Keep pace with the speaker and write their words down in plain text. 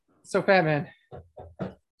So, Fat Man,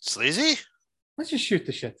 Sleazy? let's just shoot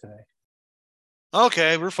the shit today.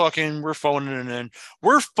 Okay, we're phoning it in.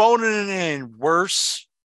 We're phoning it in worse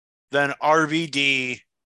than RVD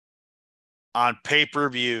on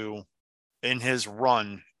pay-per-view in his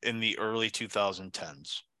run in the early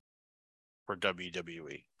 2010s for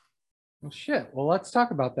WWE. Well, shit. Well, let's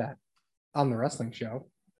talk about that on the wrestling show.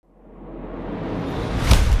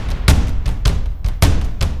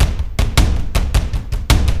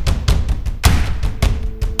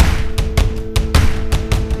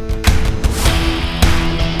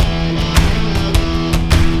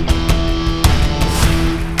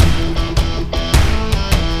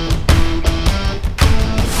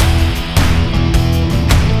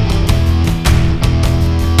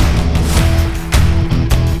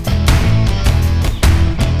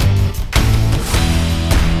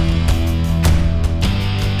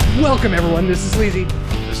 Welcome, everyone. This is Sleazy.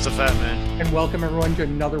 This is the Fat Man. And welcome, everyone, to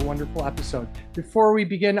another wonderful episode. Before we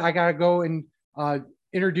begin, I got to go and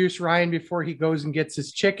introduce Ryan before he goes and gets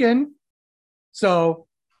his chicken. So,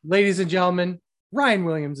 ladies and gentlemen, Ryan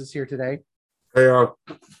Williams is here today. Hey,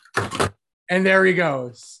 And there he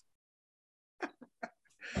goes.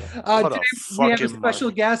 Today we have a special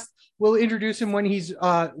guest. We'll introduce him when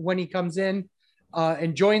he comes in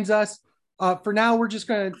and joins us. For now, we're just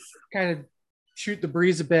going to kind of shoot the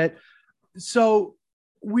breeze a bit. So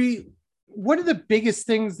one of the biggest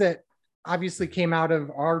things that obviously came out of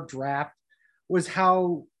our draft was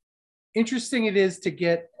how interesting it is to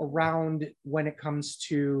get around when it comes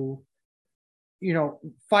to,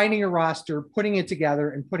 finding a roster, putting it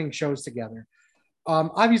together and putting shows together.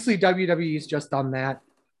 Obviously WWE's just done that.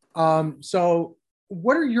 So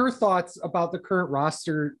what are your thoughts about the current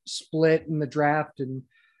roster split in the draft, and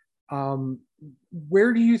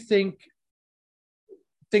where do you think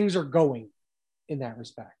things are going in that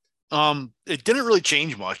respect? It didn't really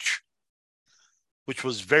change much, which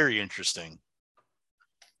was very interesting.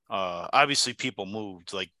 Obviously people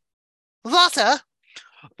moved like Lotta,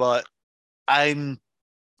 but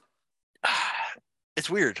it's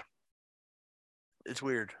weird. It's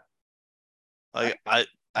weird. I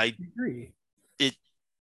agree.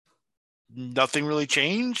 Nothing really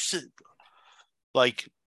changed. And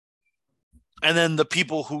then the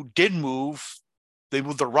people who did move, they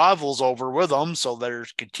moved the rivals over with them, so they're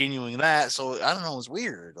continuing that. So I don't know, it's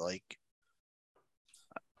weird.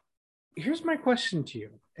 Here's my question to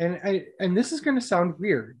you, and this is going to sound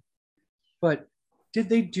weird, but did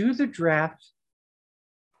they do the draft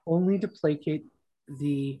only to placate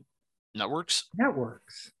the networks?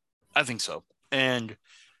 I think so. And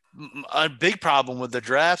a big problem with the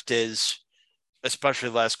draft is, especially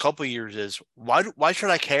the last couple of years, is why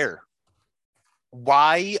should I care?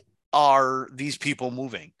 Why are these people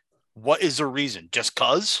moving? What is the reason? Just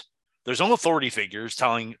because? There's no authority figures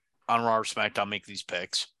telling on Raw or SmackDown make these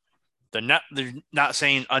picks. They're not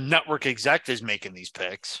saying a network exec is making these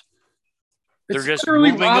picks. They're just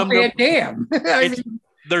moving them.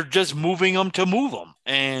 They're just moving them to move them,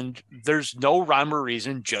 and there's no rhyme or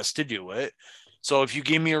reason just to do it. So if you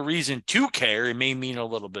give me a reason to care, it may mean a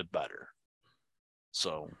little bit better.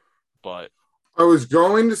 So, but I was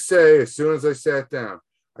going to say, as soon as I sat down,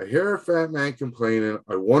 I hear a fat man complaining.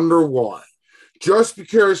 I wonder why. Just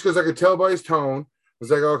because I could tell by his tone, I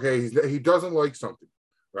was like, okay, he doesn't like something,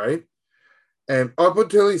 right? And up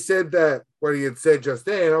until he said that, what he had said just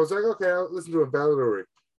then, I was like, okay, I'll listen to a validatory.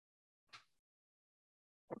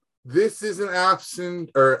 This is an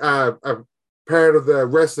absent or a part of the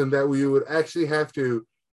wrestling that we would actually have to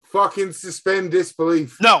fucking suspend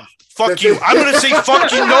disbelief. No, fuck you. I'm going to say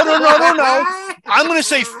fuck you. No. I'm going to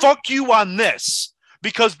say fuck you on this,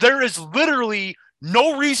 because there is literally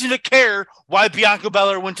no reason to care why Bianca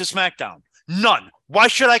Belair went to SmackDown. None. Why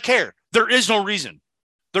should I care? There is no reason.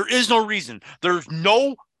 There's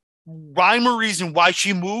no rhyme or reason why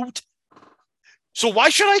she moved. So why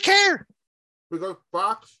should I care? Because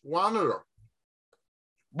Fox wanted her.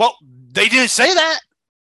 Well, they didn't say that.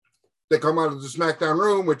 They come out of the SmackDown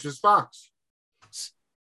room, which is Fox.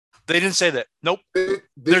 They didn't say that. Nope.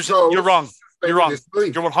 You're wrong. You're wrong.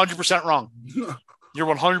 You're 100% wrong.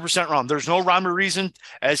 You're 100% wrong. There's no rhyme or reason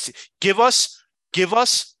as to give us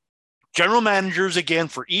general managers again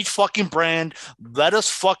for each fucking brand. Let us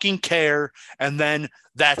fucking care, and then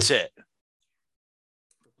that's it.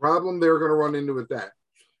 The problem they're going to run into with that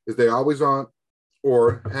is they always want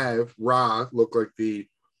or have Raw look like the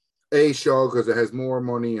A show because it has more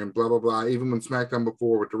money and blah, blah, blah, even when SmackDown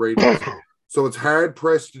before with the ratings. So it's hard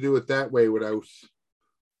pressed to do it that way without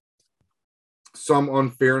some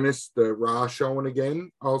unfairness, the Raw showing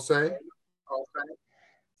again, I'll say.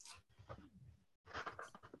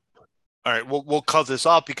 All right, we'll cut this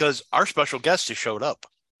off because our special guest has showed up.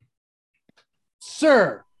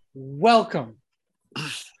 Sir, welcome.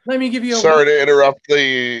 Let me give you Sorry to interrupt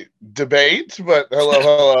the debate, but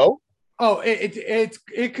hello. Oh,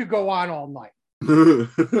 it could go on all night.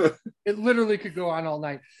 It literally could go on all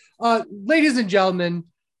night. Ladies and gentlemen,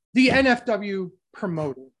 the NFW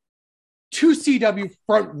promoter, 2CW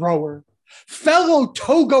front rower, fellow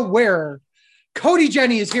toga wearer, Cody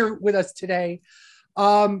Jenne is here with us today.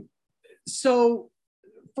 So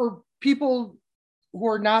for people who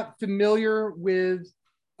are not familiar with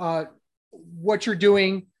what you're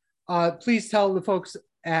doing, please tell the folks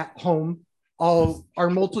at home, all our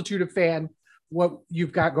multitude of fan, what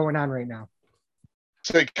you've got going on right now.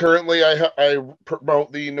 So currently I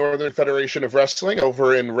promote the Northern Federation of Wrestling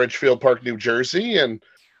over in Ridgefield Park, New Jersey, and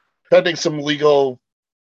pending some legal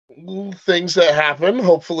things that happen,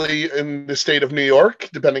 hopefully in the state of New York,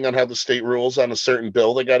 depending on how the state rules on a certain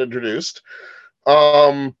bill that got introduced.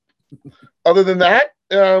 Other than that,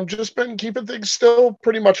 just been keeping things still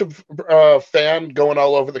pretty much a fan, going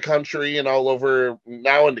all over the country and all over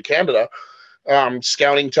now into Canada,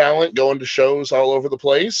 scouting talent, going to shows all over the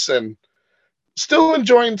place, and still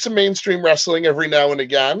enjoying some mainstream wrestling every now and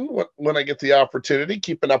again when I get the opportunity,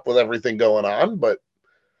 keeping up with everything going on. But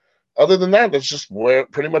other than that, that's just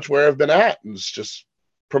pretty much where I've been at. And it's just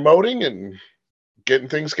promoting and getting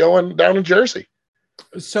things going down in Jersey.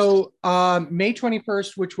 So May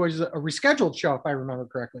 21st, which was a rescheduled show, if I remember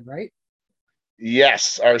correctly, right?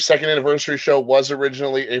 Yes. Our second anniversary show was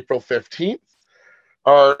originally April 15th.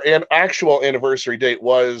 Our actual anniversary date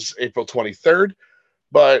was April 23rd,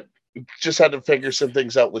 but just had to figure some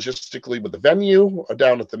things out logistically with the venue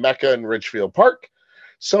down at the Mecca in Ridgefield Park.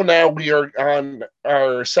 So now we are on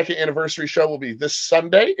our second anniversary show will be this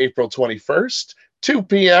Sunday, April 21st, 2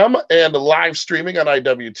 p.m. and live streaming on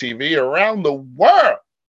IWTV around the world.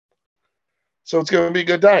 So it's going to be a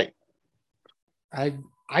good night.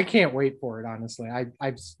 I can't wait for it, honestly.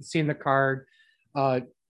 I've seen the card.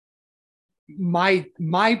 My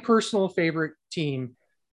personal favorite team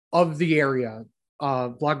of the area,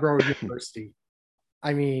 Vlogbro University.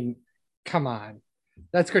 I mean, come on.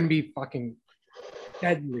 That's going to be fucking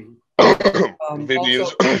deadly.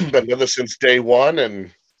 VB's been with us since day one,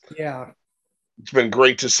 and yeah, it's been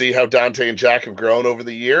great to see how Dante and Jack have grown over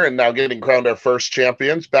the year, and now getting crowned our first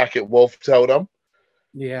champions back at Wolf Totem.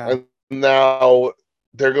 Yeah, and now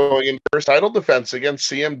they're going in first title defense against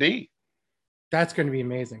CMD. That's going to be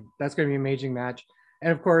amazing. That's going to be an amazing match.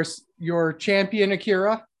 And of course, your champion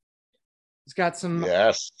Akira has got some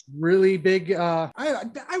really big. I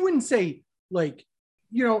wouldn't say like,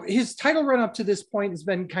 you know, his title run up to this point has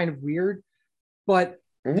been kind of weird, but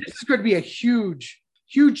this is going to be a huge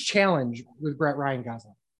challenge with Brett Ryan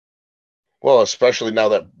Gosling. Well, especially now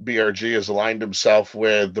that BRG has aligned himself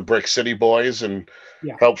with the Brick City Boys and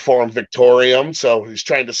helped form Victorium, so he's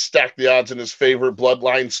trying to stack the odds in his favor,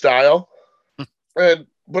 bloodline style. But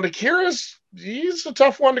he's a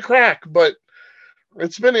tough one to crack, but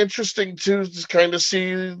it's been interesting to just kind of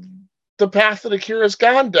see the path that Akira's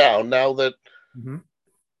gone down now that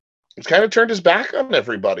he's kind of turned his back on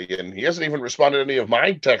everybody, and he hasn't even responded to any of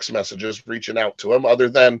my text messages reaching out to him other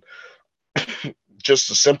than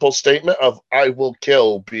just a simple statement of "I will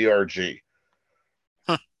kill BRG."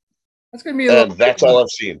 That's going to be a little. That's all I've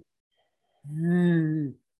seen.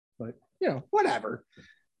 But you know, whatever.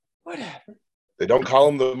 They don't call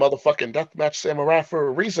him the motherfucking deathmatch samurai for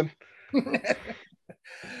a reason.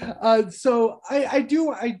 So I do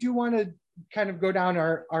want to kind of go down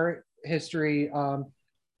our history.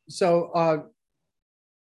 So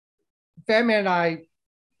Fat Man and I,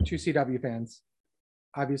 2CW fans.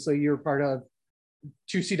 Obviously, you're part of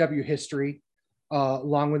 2CW history,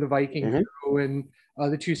 along with the Viking crew and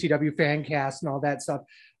the 2CW fan cast and all that stuff.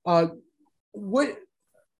 What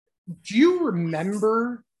do you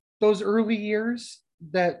remember those early years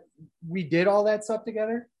that we did all that stuff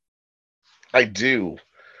together? I do.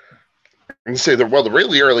 And say the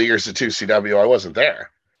really early years of 2CW, I wasn't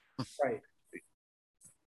there. Right.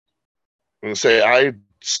 And say I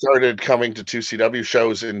started coming to 2CW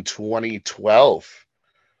shows in 2012,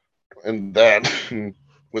 and then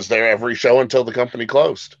was there every show until the company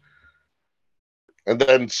closed, and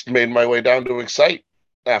then made my way down to Excite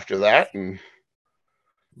after that, and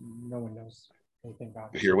no one knows anything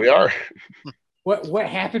about it. Here we are. What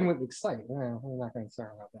happened with Excite? Well, we're not going to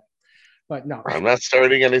start about that. But no, I'm not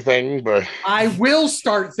starting anything, but I will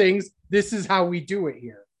start things. This is how we do it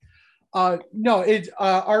here. No, it's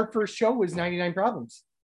our first show was 99 Problems.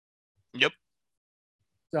 Yep.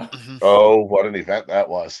 So, oh, what an event that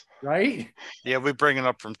was. Right? Yeah, we bring it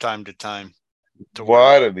up from time to time.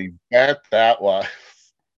 What an event that was.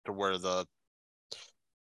 to wear the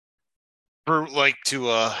for like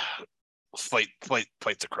to fight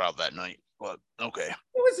the crowd that night. But okay, it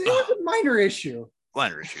was a minor issue.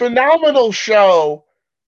 Phenomenal show.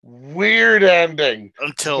 Weird ending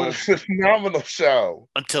until phenomenal show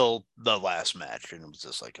until the last match, and it was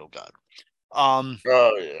just like, oh god.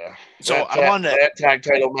 Oh yeah. So that tag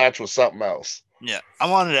title match was something else. Yeah, I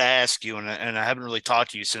wanted to ask you, and I haven't really talked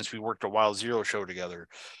to you since we worked a Wild Zero show together.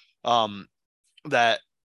 That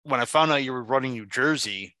when I found out you were running New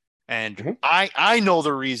Jersey, and I know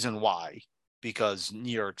the reason why, because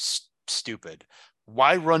New York's stupid.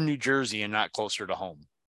 Why run New Jersey and not closer to home?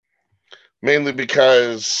 Mainly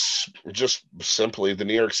because just simply the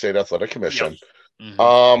New York State Athletic Commission.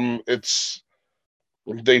 Yep.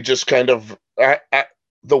 They just kind of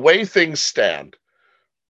the way things stand.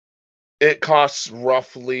 It costs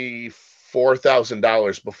roughly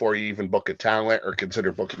 $4,000 before you even book a talent or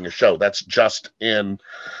consider booking a show. That's just in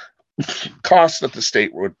costs that the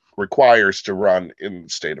state requires to run in the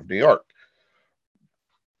state of New York.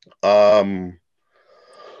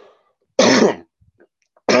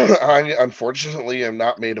 I unfortunately am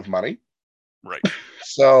not made of money. Right.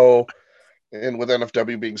 So, and with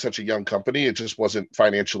NFW being such a young company, it just wasn't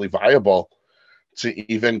financially viable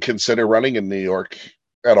to even consider running in New York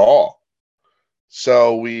at all.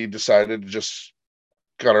 So we decided to just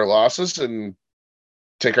cut our losses and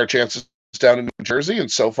take our chances down in New Jersey.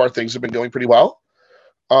 And so far things have been going pretty well.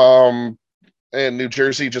 And New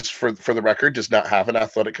Jersey, just for the record, does not have an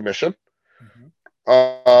athletic commission.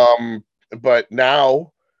 But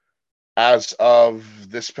now, as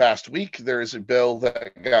of this past week, there is a bill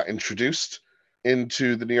that got introduced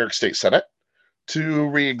into the New York State Senate to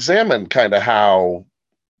re-examine kind of how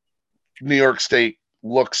New York State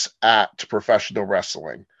looks at professional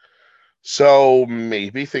wrestling. So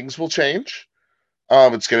maybe things will change.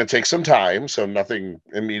 It's going to take some time, so nothing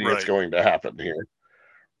immediate is going to happen here.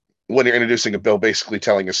 When you're introducing a bill basically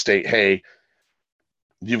telling a state, hey,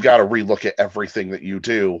 you've got to relook at everything that you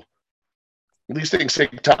do, these things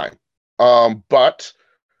take time. But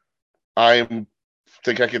I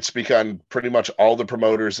think I could speak on pretty much all the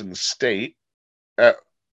promoters in the state, at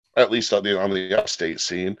least on the upstate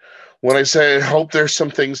scene, when I say I hope there's some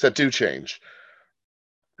things that do change.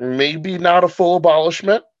 Maybe not a full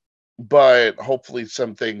abolishment, but hopefully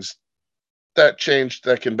some things that change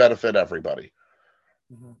that can benefit everybody.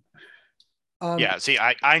 Yeah, see,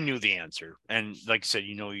 I knew the answer. And like I said,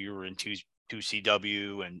 you were in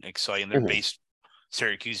 2CW and Excite, and they're based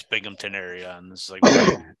Syracuse, Binghamton area. And this is like,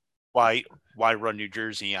 why run New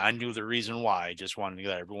Jersey? I knew the reason why. I just wanted to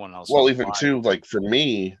let everyone else know. Well, even too, like for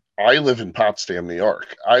me, I live in Potsdam, New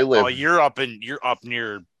York. You're up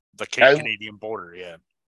near the Canadian border, yeah.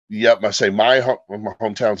 Yep, I say my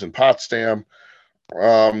hometown's in Potsdam.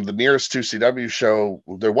 The nearest 2CW show,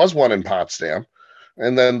 there was one in Potsdam,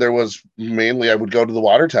 and then there was mainly I would go to the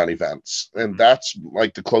Watertown events, and that's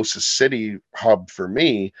like the closest city hub for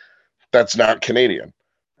me that's not Canadian.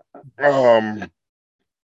 Like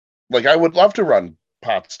I would love to run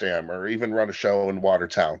Potsdam or even run a show in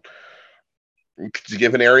Watertown, to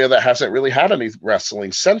give an area that hasn't really had any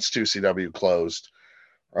wrestling since 2CW closed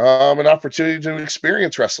an opportunity to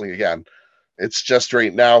experience wrestling again. It's just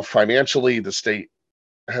right now financially the state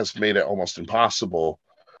has made it almost impossible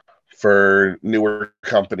for newer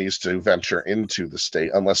companies to venture into the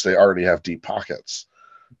state unless they already have deep pockets.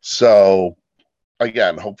 So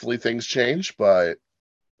again, hopefully things change, but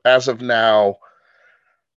as of now,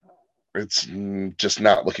 it's just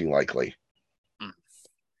not looking likely.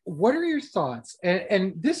 What are your thoughts?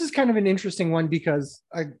 And this is kind of an interesting one because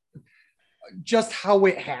just how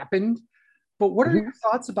it happened. But what are your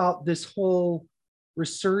thoughts about this whole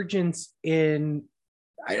resurgence in,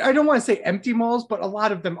 I don't want to say empty malls, but a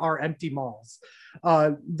lot of them are empty malls.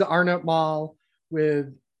 The Arnott Mall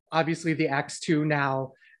with obviously the X2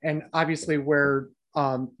 now, and obviously where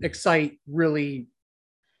Excite really,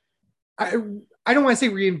 I don't want to say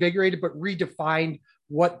reinvigorated, but redefined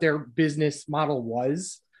what their business model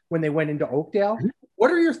was when they went into Oakdale.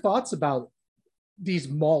 What are your thoughts about these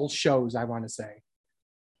mall shows, I want to say?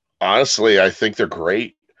 Honestly, I think they're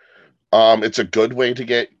great. It's a good way to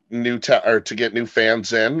get new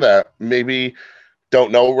fans in that maybe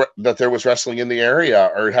don't know that there was wrestling in the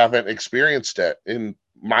area or haven't experienced it. In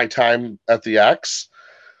my time at the X,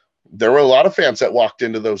 there were a lot of fans that walked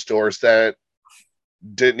into those doors that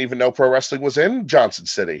didn't even know pro wrestling was in Johnson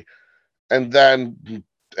City, and then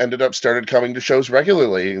started coming to shows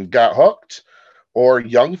regularly and got hooked. Or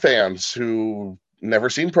young fans who never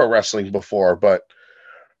seen pro wrestling before, but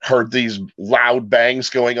heard these loud bangs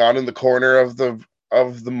going on in the corner of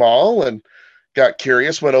the mall and got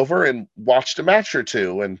curious, went over and watched a match or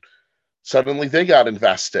two, and suddenly they got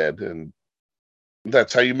invested, and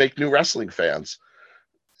that's how you make new wrestling fans.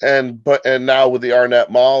 And now with the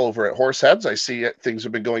Arnett Mall over at Horseheads, I see things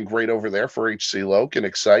have been going great over there for HC Loc and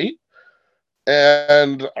Excite.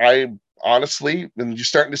 And I honestly, and you're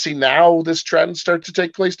starting to see now this trend start to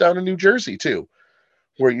take place down in New Jersey too,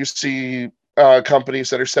 where you see companies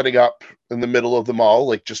that are setting up in the middle of the mall,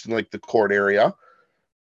 like just in like the court area,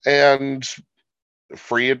 and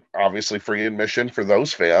obviously free admission for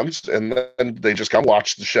those fans, and then they just come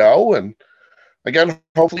watch the show, and again,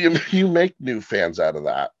 hopefully you make new fans out of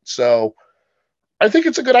that. So I think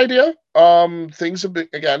it's a good idea. Things have been,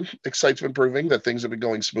 again, Excite's been proving that things have been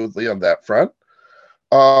going smoothly on that front.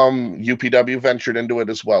 UPW ventured into it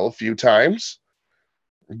as well a few times,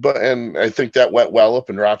 and I think that went well up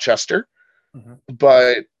in Rochester. Mm-hmm.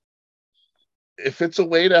 But if it's a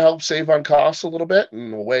way to help save on costs a little bit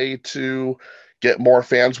and a way to get more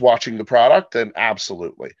fans watching the product, then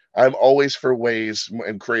absolutely. I'm always for ways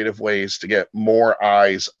and creative ways to get more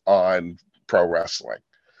eyes on pro wrestling.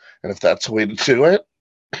 And if that's the way to do it,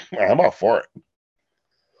 I'm all for it.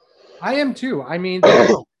 I am too. I mean,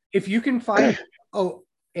 if you can find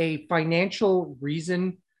a financial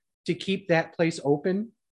reason to keep that place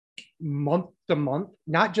open month to month,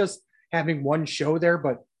 not just having one show there,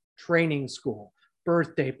 but training school,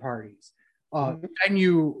 birthday parties,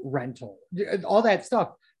 venue rental, all that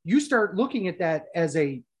stuff. You start looking at that as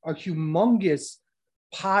a humongous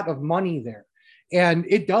pot of money there. And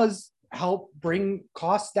it does help bring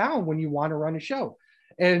costs down when you want to run a show.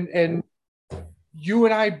 And you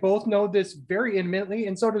and I both know this very intimately,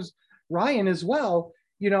 and so does Ryan as well.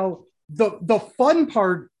 You know, the fun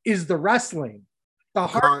part is the wrestling. The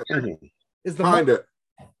hard part is the kind of.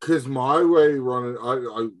 Because my way running,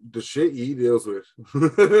 I the shit he deals with,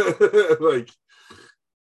 like.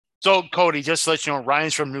 So Cody, just to let you know,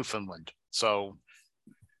 Ryan's from Newfoundland, so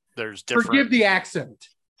there's different. Forgive the accent.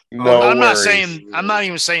 No, I'm not saying. I'm not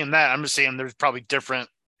even saying that. I'm just saying there's probably different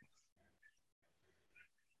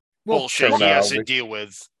bullshit he has to deal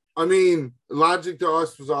with. I mean, logic to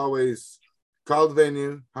us was always call the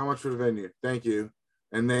venue. How much for the venue? Thank you.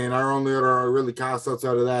 And then our only other really costs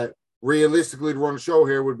outside of that, realistically, to run a show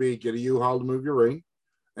here would be get a U-Haul to move your ring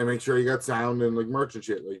and make sure you got sound and like merch and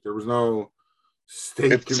shit. Like there was no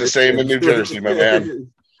state. It's the same in New Jersey, my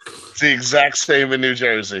man. It's the exact same in New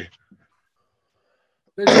Jersey.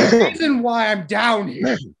 There's a reason why I'm down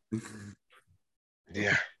here.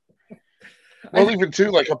 Yeah. Well, even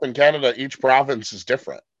too, like up in Canada, each province is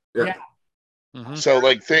different. Yeah. Mm-hmm. So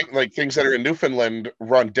like things that are in Newfoundland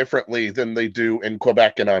run differently than they do in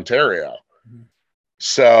Quebec and Ontario. Mm-hmm.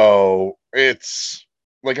 So it's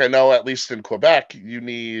like, I know at least in Quebec you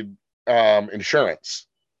need insurance.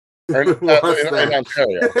 Or, in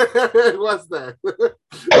Ontario. What's that?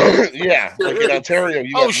 Yeah, like in Ontario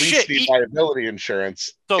you at least need liability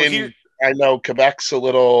insurance. So I know Quebec's a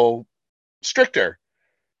little stricter.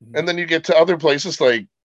 Mm-hmm. And then you get to other places like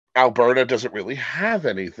Alberta doesn't really have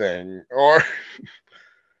anything, or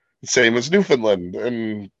same as Newfoundland.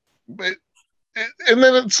 And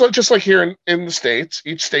then it's just like here in the States,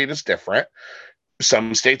 each state is different.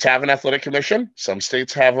 Some states have an athletic commission, some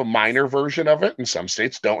states have a minor version of it, and some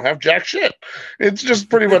states don't have jack shit. It's just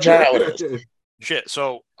pretty much how it is. Shit.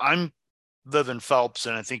 So I'm live in Phelps,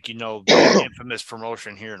 and I think you know the infamous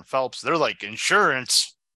promotion here in Phelps. They're like,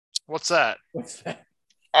 insurance. What's that?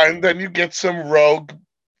 And then you get some rogue,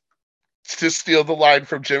 to steal the line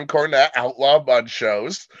from Jim Cornette, outlaw mud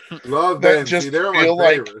shows. Love that. Just feel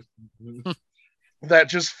like that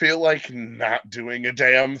just feel like not doing a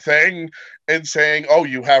damn thing and saying, "Oh,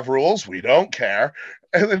 you have rules, we don't care,"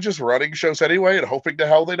 and then just running shows anyway and hoping to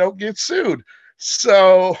hell they don't get sued.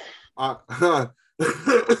 So I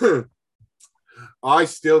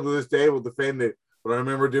still to this day will defend it, but I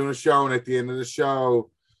remember doing a show, and at the end of the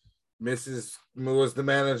show, Mrs. was the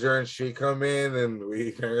manager, and she come in, and we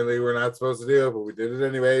apparently were not supposed to do it, but we did it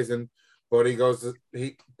anyways. And Buddy goes to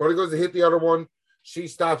hit the other one. She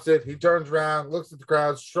stops it. He turns around, looks at the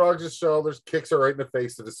crowd, shrugs his shoulders, kicks her right in the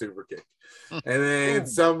face with a super kick. And then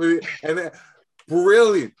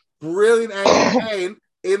brilliant. And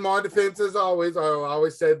in my defense, as always, I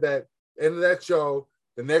always said that end of that show,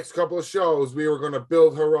 the next couple of shows, we were going to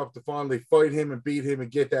build her up to finally fight him and beat him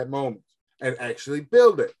and get that moment and actually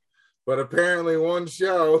build it. But apparently one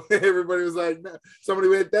show, everybody was like, no. Somebody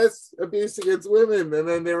went, that's abuse against women. And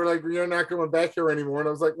then they were like, you're not coming back here anymore. And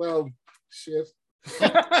I was like, well, shit. These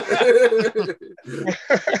are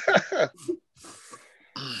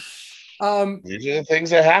the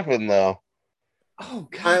things that happen, though. Oh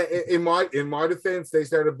God! In my defense, they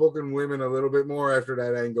started booking women a little bit more after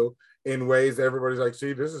that angle, in ways that everybody's like,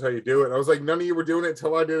 see, this is how you do it. I was like, none of you were doing it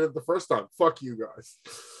until I did it the first time. Fuck you guys.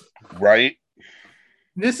 Right.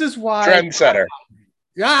 This is why trendsetter.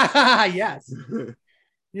 Yes.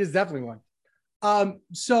 He is definitely one.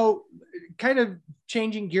 So kind of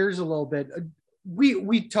changing gears a little bit.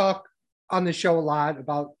 We talk on the show a lot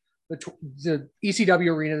about the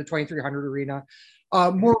ECW arena, the 2300 arena.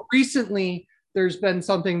 More recently, there's been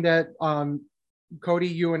something that Cody,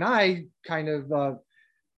 you and I kind of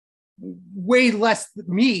way less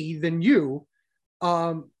me than you,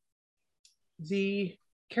 the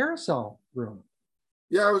carousel room.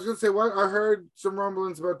 Yeah, I was gonna say, what I heard some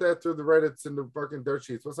rumblings about that through the Reddits and the fucking dirt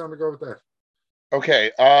sheets. What's time to go with that?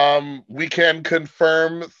 Okay, we can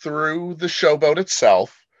confirm through the showboat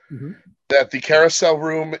itself that the carousel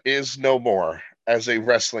room is no more as a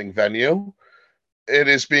wrestling venue. It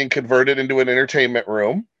is being converted into an entertainment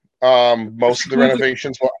room. Most of the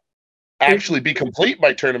renovations will actually be complete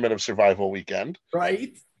by Tournament of Survival weekend.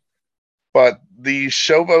 Right. But the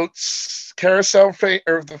showboat's carousel,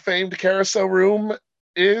 or the famed carousel room,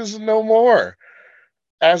 is no more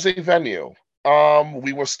as a venue.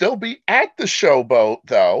 We will still be at the showboat,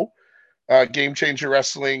 though. Game Changer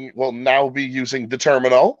Wrestling will now be using the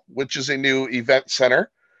Terminal, which is a new event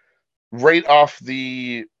center, right off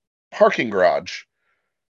the parking garage.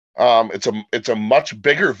 It's a much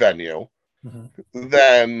bigger venue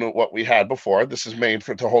than what we had before. This is made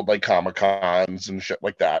to hold like Comic-Cons and shit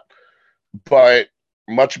like that, but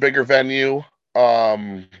much bigger venue.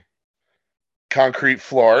 Concrete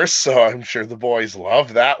floors, so I'm sure the boys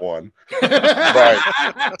love that one. But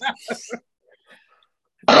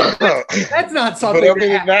that's not something. But other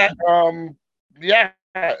than that, yeah,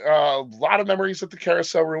 a lot of memories at the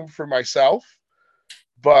carousel room for myself,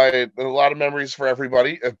 but a lot of memories for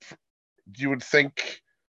everybody. You would think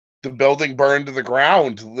the building burned to the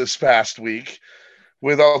ground this past week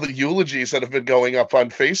with all the eulogies that have been going up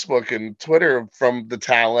on Facebook and Twitter from the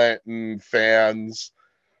talent and fans.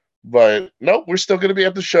 But no, we're still going to be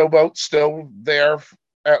at the showboat, still there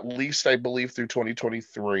at least, I believe, through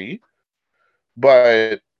 2023.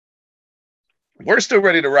 But we're still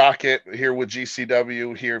ready to rock it here with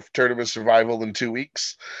GCW, here for Tournament Survival in 2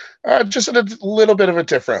 weeks. Just in a little bit of a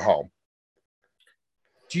different home.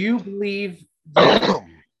 Do you believe that,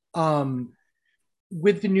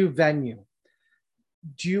 with the new venue,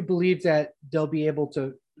 do you believe that they'll be able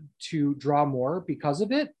to draw more because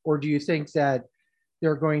of it? Or do you think that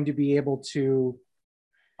they're going to be able to,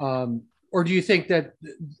 or do you think that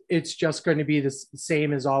it's just going to be the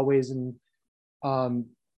same as always, and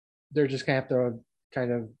they're just going to have to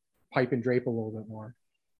kind of pipe and drape a little bit more?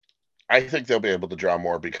 I think they'll be able to draw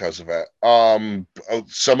more because of it.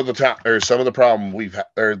 Some of the problem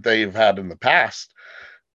they've had in the past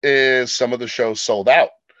is some of the shows sold out,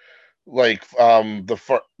 like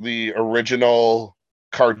the original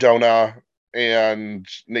Cardona and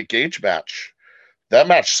Nick Gage match. That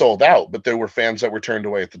match sold out, but there were fans that were turned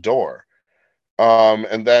away at the door.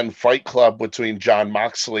 And then Fight Club between Jon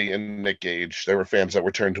Moxley and Nick Gage, there were fans that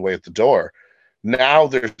were turned away at the door. Now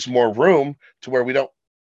there's more room to where we don't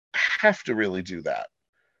have to really do that.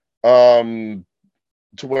 To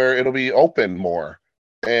where it'll be open more,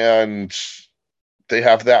 and they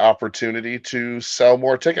have that opportunity to sell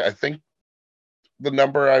more tickets. I think the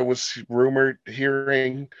number I was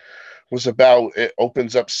hearing was about it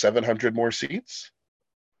opens up 700 more seats.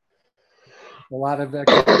 A lot of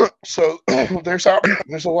so there's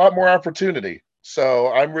a lot more opportunity. So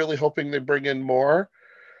I'm really hoping they bring in more.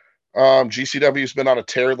 GCW's been on a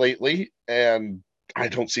tear lately, and I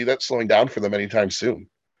don't see that slowing down for them anytime soon.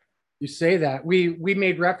 You say that. We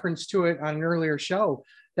made reference to it on an earlier show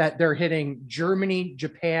that they're hitting Germany,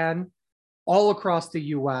 Japan, all across the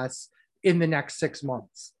US in the next 6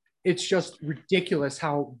 months. It's just ridiculous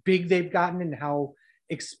how big they've gotten and how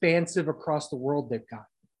expansive across the world they've gotten.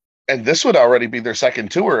 And this would already be their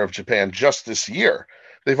second tour of Japan just this year.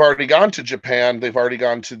 They've already gone to Japan. They've already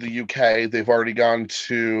gone to the UK. They've already gone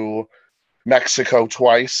to Mexico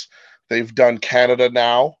twice. They've done Canada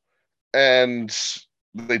now. And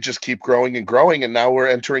they just keep growing and growing. And now we're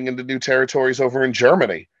entering into new territories over in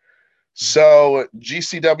Germany. So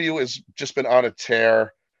GCW has just been on a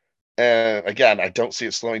tear. And again, I don't see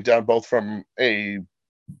it slowing down, both from a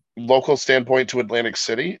local standpoint to Atlantic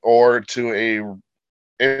City or to a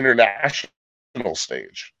international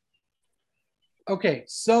stage. Okay,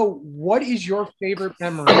 so what is your favorite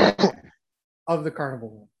memory of the carnival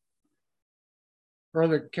room? Or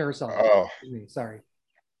the carousel? Oh, sorry.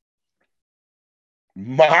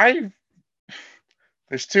 There's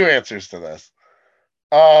two answers to this.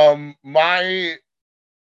 My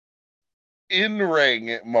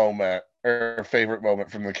in-ring moment or favorite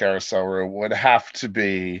moment from the carousel room would have to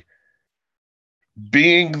be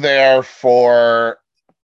being there for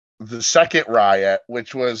the second riot,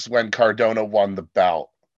 which was when Cardona won the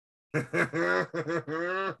belt.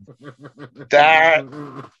 That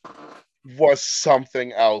was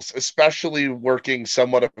something else, especially working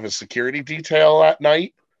somewhat of a security detail at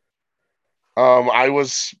night. I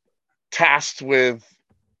was tasked with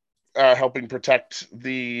helping protect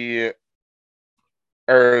the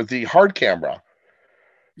hard camera,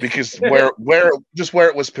 because where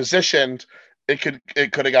it was positioned, it could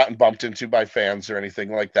have gotten bumped into by fans or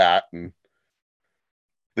anything like that, and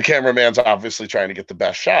the cameraman's obviously trying to get the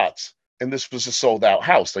best shots. And this was a sold out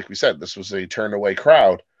house, like we said. This was a turn away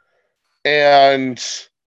crowd, and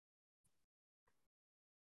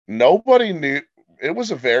nobody knew. It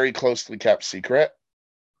was a very closely kept secret.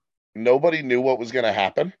 Nobody knew what was going to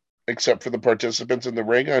happen except for the participants in the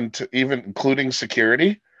ring, and even including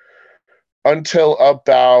security, until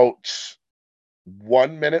about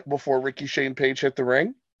 1 minute before Ricky Shane Page hit the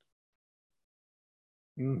ring.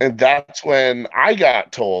 And that's when I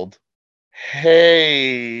got told,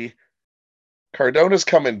 hey, Cardona's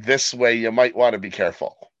coming this way. You might want to be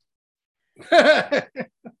careful. And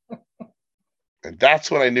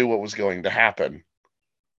that's when I knew what was going to happen.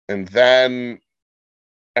 And then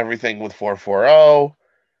everything with 440,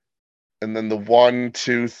 and then the 1,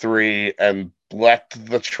 2, 3, and let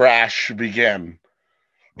the trash begin.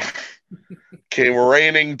 Came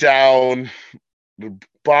raining down. The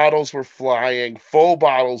bottles were flying. Full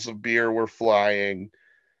bottles of beer were flying.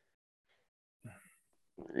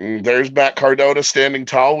 And there's Matt Cardona standing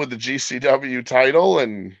tall with the GCW title,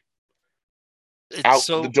 and out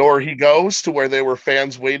the door he goes to where there were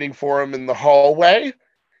fans waiting for him in the hallway,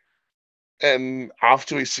 and off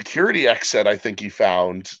to a security exit I think he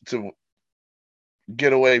found to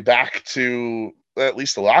get away back to at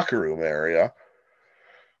least the locker room area.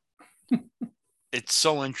 It's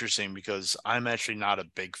so interesting because I'm actually not a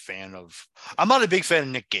big fan of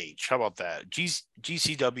Nick Gage. How about that?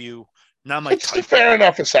 GCW, not my type. It's a fair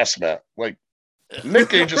enough assessment. Like, Nick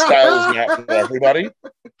Gage's style is not for everybody.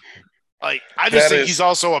 Like, I just think he's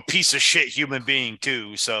also a piece of shit human being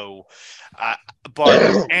too. So,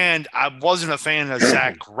 and I wasn't a fan of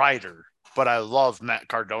Zack Ryder, but I love Matt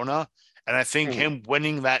Cardona, and I think him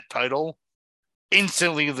winning that title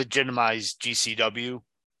instantly legitimized GCW,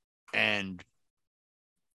 and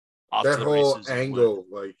that whole angle,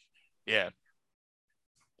 like, yeah.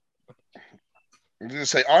 I'm going to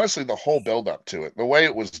say, honestly, the whole build up to it, the way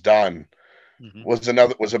it was done, was a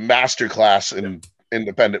masterclass in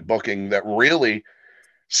independent booking that really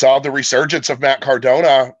saw the resurgence of Matt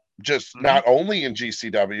Cardona, just not only in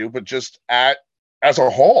GCW, but just as a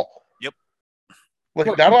whole. Yep.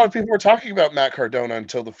 Like, not a lot of people were talking about Matt Cardona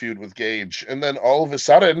until the feud with Gage. And then all of a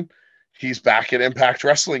sudden, he's back at Impact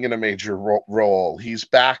Wrestling in a major role. He's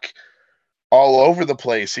back all over the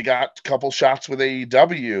place. He got a couple shots with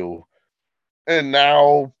AEW. And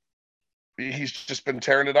now he's just been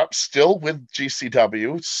tearing it up, still with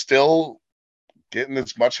GCW, still getting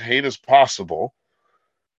as much hate as possible.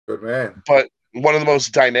 Good man. But one of the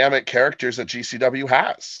most dynamic characters that GCW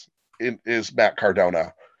has is Matt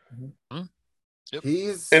Cardona. Mm-hmm. Yep.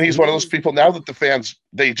 He's one of those people now that the fans,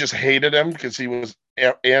 they just hated him because he was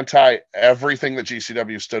anti everything that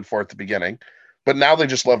GCW stood for at the beginning. But now they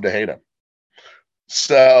just love to hate him.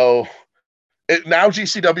 So now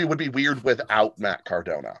GCW would be weird without Matt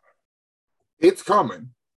Cardona. It's coming,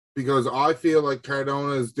 because I feel like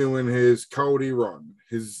Cardona is doing his Cody run,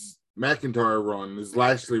 his McIntyre run, his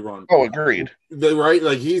Lashley run. Oh, agreed. Right?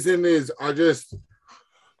 Like, he's in his, I'm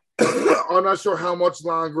not sure how much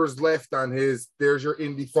longer is left on his there's your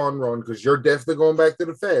indie fun run, because you're definitely going back to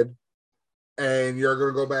the Fed, and you're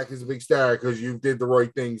going to go back as a big star because you did the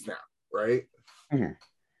right things now, right? Mm-hmm.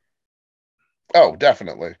 Oh,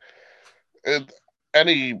 definitely.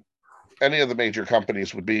 Any of the major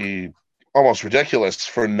companies would be almost ridiculous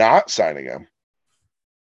for not signing him.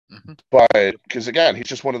 Mm-hmm. But because, again, he's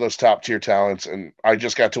just one of those top tier talents, and I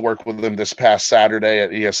just got to work with him this past Saturday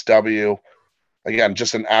at ESW. Again,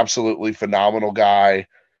 just an absolutely phenomenal guy,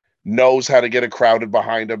 knows how to get a crowd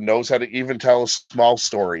behind him, knows how to even tell a small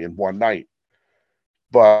story in one night.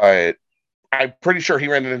 But I'm pretty sure he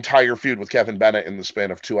ran an entire feud with Kevin Bennett in the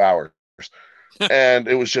span of 2 hours. And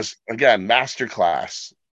it was just, again,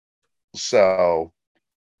 masterclass. So,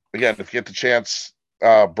 again, if you get the chance,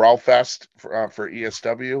 Brawlfest for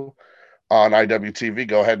ESW on IWTV,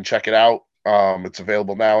 go ahead and check it out. It's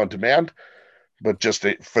available now on demand. But just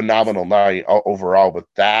a phenomenal night overall. But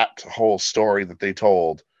that whole story that they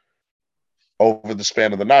told over the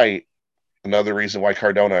span of the night, another reason why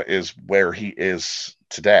Cardona is where he is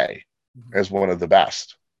today. as one of the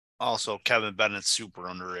best. Also, Kevin Bennett's super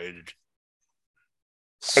underrated.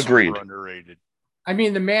 Agreed. Super underrated. I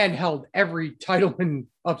mean, the man held every title in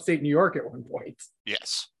upstate New York at one point.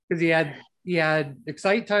 Yes. Because he had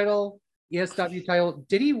Excite title, ESW title.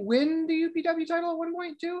 Did he win the UPW title at one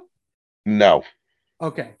point too? No.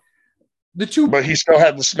 Okay. But he still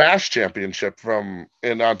had the Smash Championship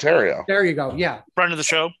in Ontario. There you go. Yeah. Friend of the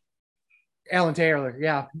show. Alan Taylor.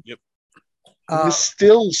 Yeah. Yep. He's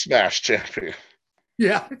still Smash champion.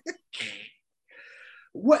 Yeah.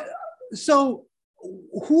 So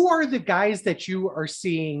who are the guys that you are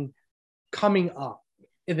seeing coming up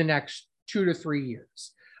in the next 2 to 3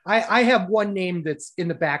 years? I have one name that's in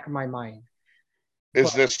the back of my mind.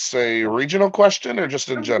 Is this a regional question or just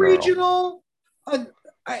in general? Regional.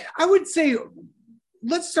 I would say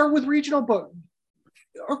let's start with regional, but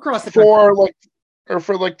across the country.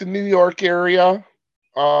 For the New York area,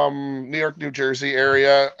 New York, New Jersey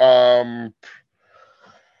area.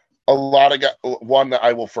 A lot of one that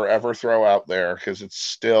I will forever throw out there because it's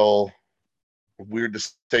still weird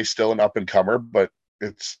to say still an up and comer, but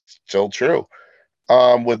it's still true.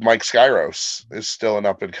 With Mike Skyros is still an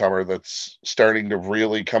up and comer that's starting to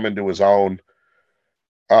really come into his own.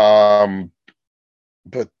 But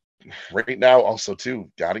right now, also too,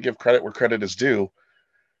 got to give credit where credit is due.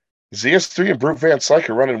 ZS3 and Brute Van Slyke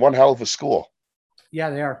are running one hell of a school. Yeah,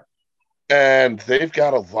 they are. And they've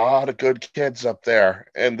got a lot of good kids up there.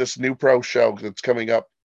 And this new pro show that's coming up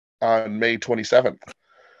on May 27th.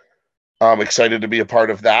 I'm excited to be a part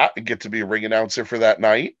of that and get to be a ring announcer for that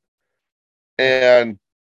night. And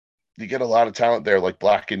you get a lot of talent there, like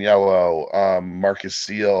Black and Yellow, Marcus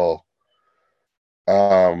Seal,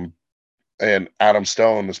 and Adam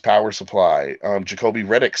Stone, this Power Supply. Jacoby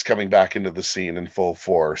Riddick's coming back into the scene in full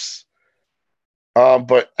force.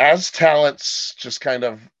 But as talents, just kind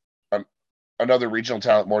of another regional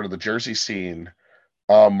talent more to the Jersey scene,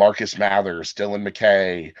 Marcus Mathers, Dylan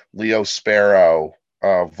McKay, Leo Sparrow,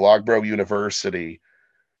 Vlogbro University.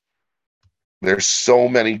 There's so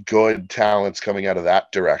many good talents coming out of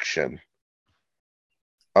that direction.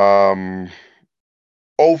 Overall,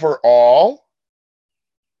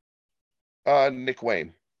 Nick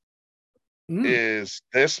Wayne is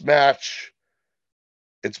this match.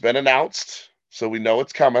 It's been announced, so we know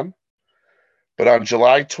it's coming. But on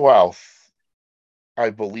July 12th,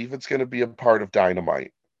 I believe it's going to be a part of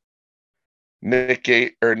Dynamite. Nick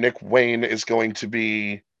Wayne is going to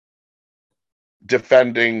be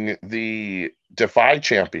defending the Defy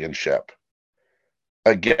Championship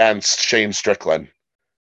against Shane Strickland.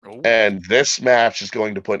 Oh. And this match is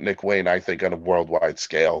going to put Nick Wayne, I think, on a worldwide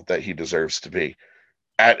scale that he deserves to be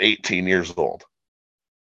at 18 years old.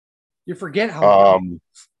 You forget how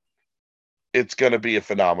it's going to be a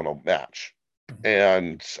phenomenal match.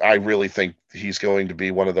 And I really think he's going to be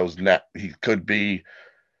one of those he could be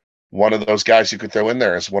one of those guys you could throw in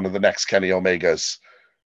there as one of the next Kenny Omegas.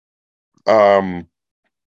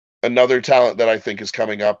 Another talent that I think is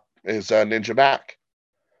coming up is Ninja Mac.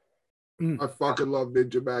 I fucking love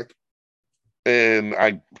Ninja Mac. And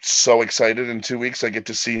I'm so excited. In 2 weeks, I get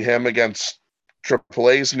to see him against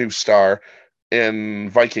AAA's new star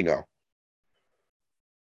in Vikingo.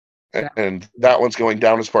 And that one's going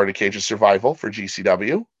down as part of Cage of Survival for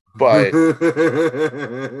GCW. But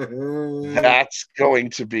that's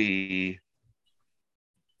going to be...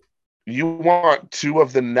 You want two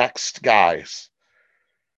of the next guys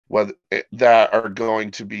that are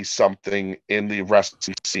going to be something in the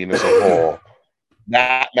wrestling scene as a whole.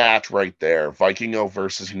 That match right there, Vikingo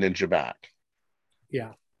versus Ninja Mac,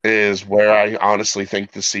 is where I honestly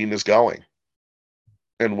think the scene is going.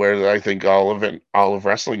 And where I think all of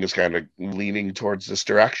wrestling is kind of leaning towards this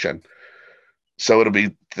direction. So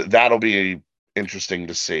that'll be interesting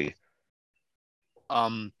to see.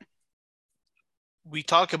 We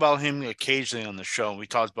talk about him occasionally on the show. We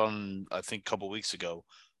talked about him, I think, a couple weeks ago.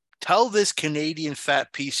 Tell this Canadian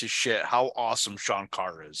fat piece of shit how awesome Sean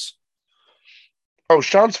Carr is. Oh,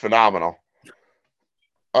 Sean's phenomenal.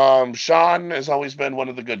 Sean has always been one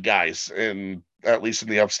of the good guys at least in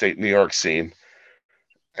the upstate New York scene.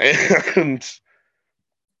 And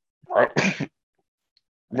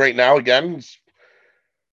right now, again, he's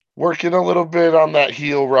working a little bit on that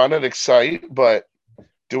heel run at Excite, but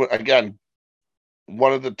doing, again,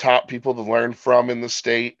 one of the top people to learn from in the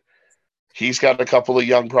state. He's got a couple of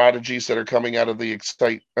young prodigies that are coming out of the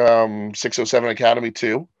Excite 607 Academy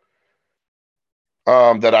too,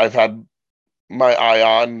 that I've had my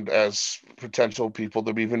eye on as potential people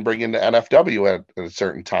to even bring into NFW at a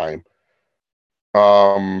certain time.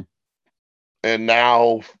 And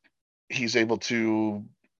now he's able to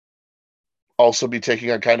also be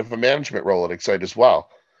taking on kind of a management role at Excite as well.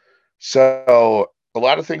 So a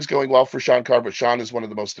lot of things going well for Sean Carr, but Sean is one of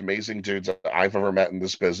the most amazing dudes I've ever met in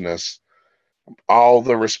this business. All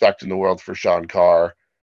the respect in the world for Sean Carr,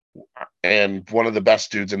 and one of the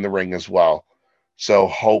best dudes in the ring as well. So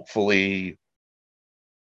hopefully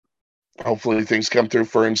things come through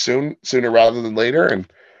for him sooner rather than later,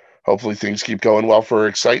 and hopefully things keep going well for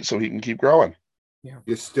Excite so he can keep growing. Yeah.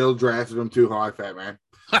 You still drafted him too high, fat man.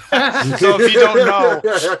 So if you don't know,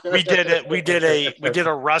 we did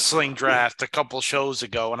a wrestling draft a couple shows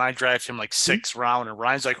ago, and I drafted him like 6th round, and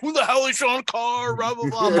Ryan's like, "Who the hell is Sean Carr?" Blah blah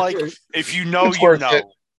blah. I'm like, if you know, you know. It.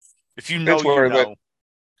 If you know, you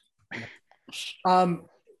know.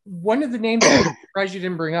 One of the names I'm surprised you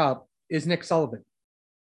didn't bring up is Nick Sullivan.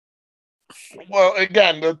 Well,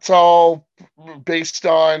 again, that's all based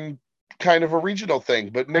on kind of a regional thing,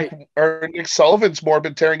 but Nick Sullivan's more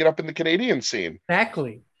been tearing it up in the Canadian scene.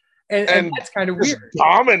 Exactly. And that's kind of weird.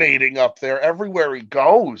 Dominating up there everywhere he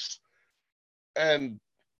goes. And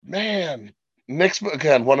man, Nick's,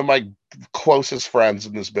 again, one of my closest friends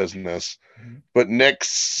in this business, but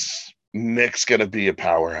Nick's going to be a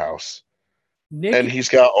powerhouse. And he's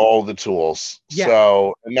got all the tools. Yeah.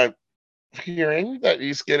 So, and I'm hearing that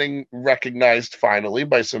he's getting recognized finally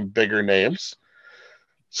by some bigger names.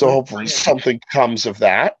 So hopefully something comes of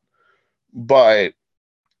that. But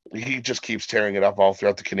he just keeps tearing it up all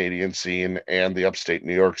throughout the Canadian scene and the upstate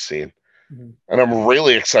New York scene. And I'm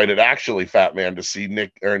really excited, actually, Fat Man, to see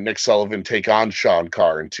Nick Sullivan take on Sean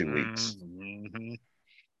Carr in 2 weeks.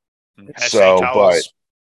 So, but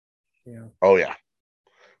oh yeah,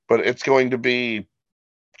 but it's going to be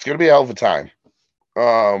a hell of a time.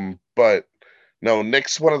 But no,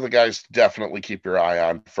 Nick's one of the guys to definitely keep your eye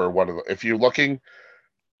on for if you're looking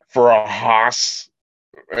for a hoss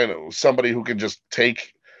and somebody who can just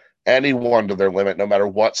take anyone to their limit, no matter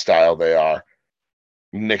what style they are,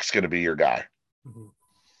 Nick's going to be your guy.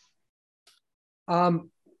 One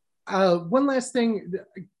last thing.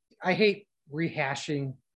 I hate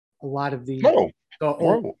rehashing a lot of the. No,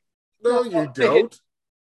 you don't.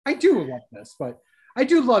 I do love this, but I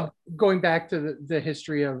do love going back to the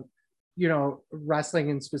history of,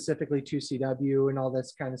 wrestling and specifically 2CW and all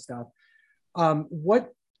this kind of stuff.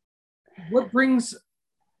 What brings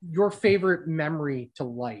your favorite memory to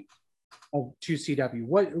light of 2CW?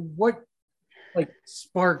 What like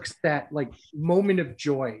sparks that like moment of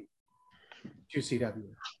joy 2CW?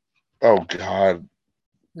 Oh God,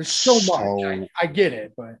 there's so much. I get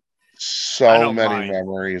it, but so many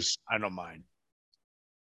memories. I don't mind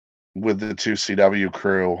with the 2CW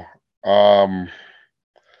crew.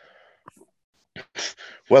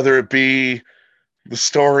 Whether it be the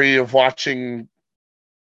story of watching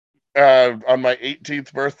on my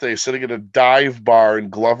 18th birthday, sitting at a dive bar in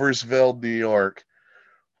Gloversville, New York,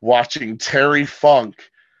 watching Terry Funk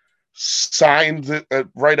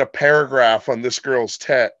write a paragraph on this girl's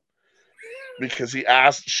tit because she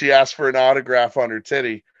asked for an autograph on her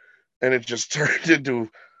titty, and it just turned into,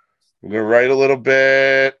 I'm going to write a little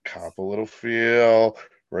bit, cop a little feel,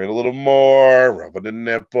 write a little more, rub it a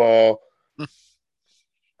nipple.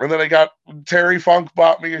 And then Terry Funk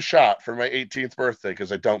bought me a shot for my 18th birthday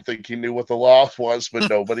because I don't think he knew what the law was, but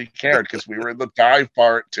nobody cared because we were in the dive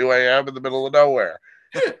bar at 2 a.m. in the middle of nowhere.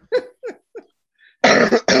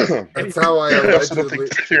 That's how I allegedly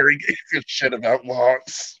Terry gave a shit about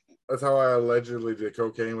laws. That's how I allegedly did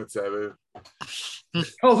cocaine with Sabu.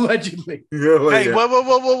 Allegedly. Hey,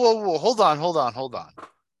 whoa. Hold on.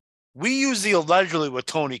 We use the allegedly with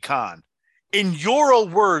Tony Khan. In your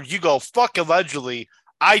word, you go, fuck allegedly.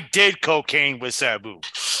 I did cocaine with Sabu.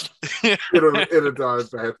 in a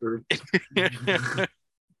dive bathroom. I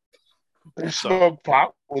smoked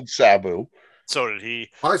pot with Sabu. So did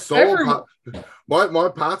he. I sold pot. My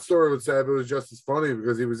pot story with Sabu was just as funny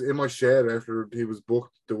because he was in my shed after he was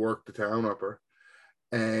booked to work the town upper.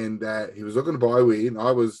 And he was looking to buy weed. And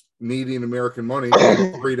I was needing American money.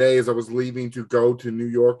 In 3 days, I was leaving to go to New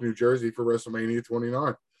York, New Jersey for WrestleMania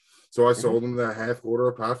 29. So I sold him that half quarter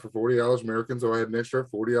a pot for $40 American. So I had an extra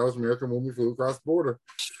 $40 American when we flew across the border.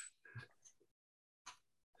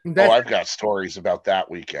 I've got stories about that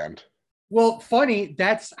weekend. Well, funny.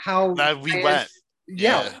 That's how we went.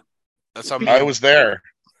 Yeah. That's how I was there.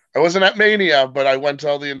 I wasn't at Mania, but I went to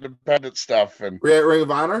all the independent stuff. And were you at Ring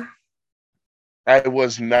of Honor? I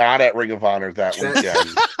was not at Ring of Honor that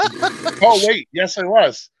weekend. Oh, wait. Yes, I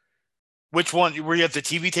was. Which one? Were you at the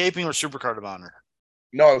TV taping or Supercard of Honor?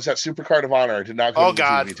 No, I was at Supercard of Honor. I did not go to the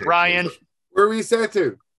God, TV Ryan. Where were you sat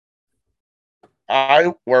to?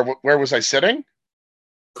 Where was I sitting?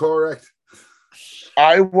 Correct.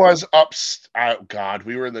 I was up. Oh, God,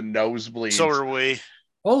 we were in the nosebleeds. So were we.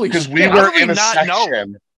 Holy shit. Because we were in a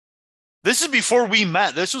section. This is before we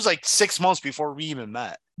met. This was like 6 months before we even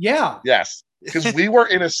met. Yeah. Yes. Because we were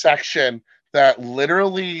in a section that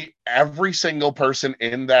literally every single person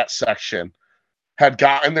in that section had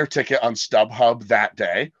gotten their ticket on StubHub that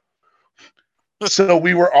day. So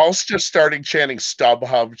we were all just starting chanting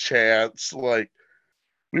StubHub chants. Like,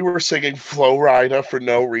 we were singing Flo Rida for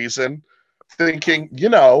no reason, thinking,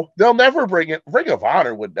 they'll never bring it. Ring of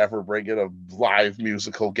Honor would never bring in a live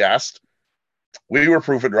musical guest. We were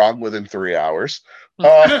proven wrong within 3 hours.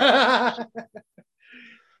 And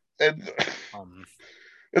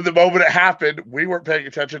the moment it happened, we weren't paying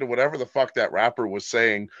attention to whatever the fuck that rapper was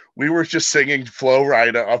saying. We were just singing Flo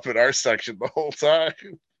Rida up in our section the whole time.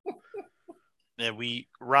 Yeah, we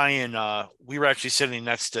were actually sitting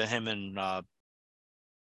next to him and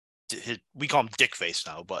we call him Dickface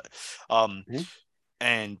now, but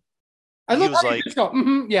and I he was like,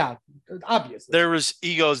 yeah, obviously.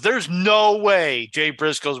 He goes, there's no way Jay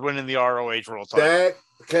Briscoe's winning the ROH World Title.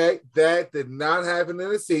 That did not happen in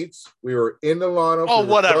the seats. We were in the lawn. Oh,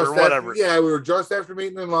 whatever. Yeah, we were just after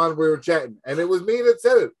meeting in the lawn. We were chatting, and it was me that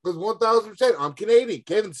said it. Because 1,000%, I'm Canadian.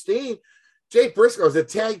 Kevin Steen, Jay Briscoe's a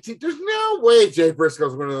tag team. There's no way Jay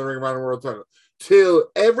Briscoe's winning the Ring of Honor World Title. Till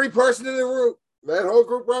every person in the room, that whole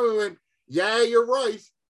group probably went, "Yeah, you're right."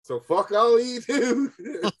 So fuck all you do.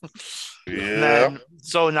 Yeah.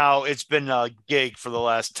 So now it's been a gig for the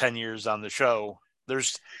last 10 years on the show.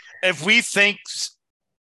 If we think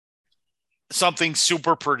something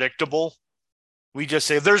super predictable, we just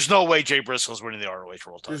say there's no way Jay Briscoe's winning the ROH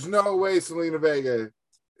World Title. There's no way Selena Vega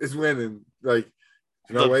is winning. Like,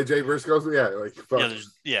 no way Jay Briscoe's. Yeah, like fuck.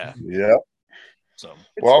 Yeah. So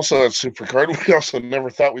well, also at Supercard, we also never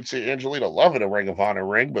thought we'd see Angelina Love in a Ring of Honor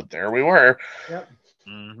ring, but there we were. Yep.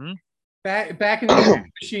 Mm-hmm. Back in the day,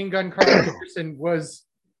 Machine Gun Carl Anderson was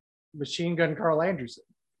Machine Gun Carl Anderson.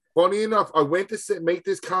 Funny enough, I went to make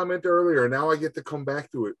this comment earlier, and now I get to come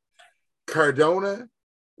back to it. Cardona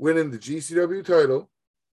winning the GCW title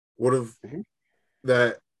would have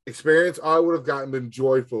that experience I would have gotten been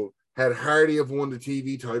joyful had Hardy have won the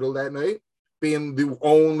TV title that night, being the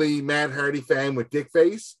only Matt Hardy fan with dick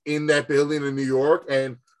face in that building in New York,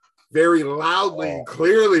 and very loudly and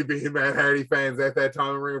clearly being Matt Hardy fans at that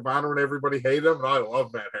time in Ring of Honor when everybody hated him, and I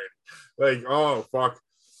love Matt Hardy. Like, oh fuck.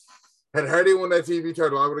 Had Hardy won that TV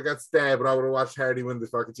title, I would have got stabbed, but I would have watched Hardy win the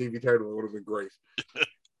fucking TV title. It would have been great.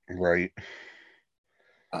 Right.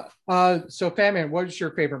 So Fat Man, what is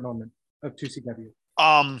your favorite moment of 2CW?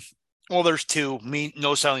 Well, there's two. Me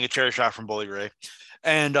no selling a chair shot from Bully Ray.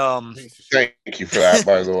 And thank you for that,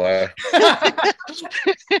 by the way.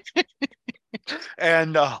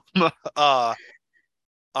 And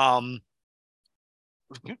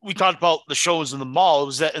we talked about the shows in the mall. It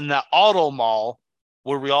was in that auto mall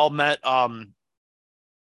where we all met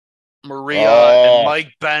Maria and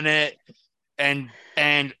Mike Bennett, and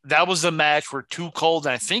that was the match where Too Cold,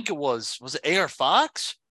 and I think it was it AR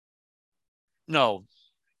Fox? No,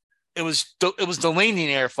 it was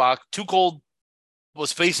Delaney and AR Fox. Too Cold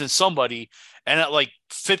was facing somebody, and at like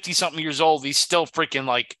 50-something years old, he's still freaking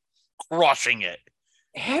like crushing it.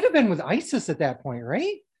 It had to have been with ISIS at that point,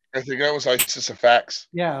 right? I think that was ISIS Effects.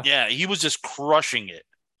 Yeah, he was just crushing it,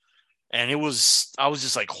 and I was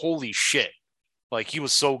just like, holy shit, like he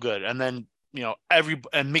was so good. And then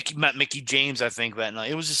Mickey met Mickey James, I think, that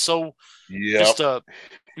night. It was just so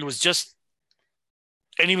it was just,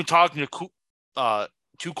 and even talking to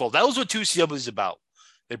Too Cold, that was what 2CW is about.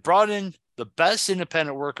 They brought in the best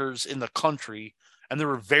independent workers in the country, and they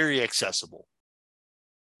were very accessible.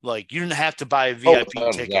 Like, you didn't have to buy a VIP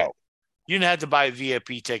ticket. You didn't have to buy a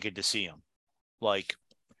VIP ticket to see them. Like,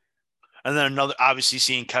 and then obviously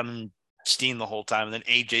seeing Kevin Steen the whole time, and then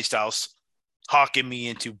AJ Styles talking me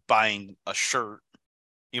into buying a shirt,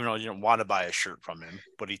 even though I didn't want to buy a shirt from him,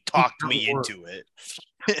 but he talked me into it.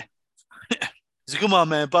 He's like, "Come on,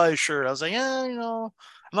 man, buy a shirt." I was like, "Yeah, I'm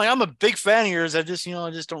like, I'm a big fan of yours. I just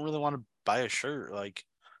don't really want to buy a shirt." Like,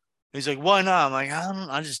 he's like, "Why not?" I'm like,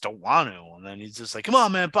 I just don't want to. And then he's just like, "Come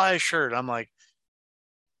on, man, buy a shirt." I'm like,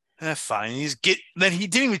 fine. Then he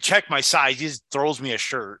didn't even check my size. He just throws me a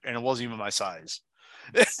shirt, and it wasn't even my size.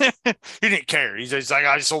 He didn't care. He's just like,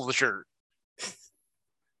 "I just sold the shirt."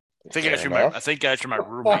 I think actually my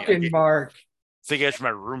roommate. Fucking Mark. I think actually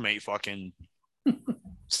my roommate fucking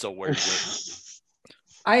still wears it.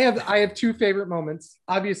 I have two favorite moments.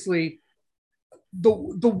 Obviously, the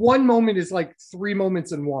one moment is like three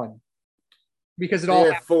moments in one, because it all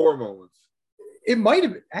happened. 4 moments. It might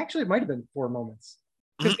have been 4 moments,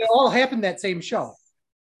 because they all happened that same show.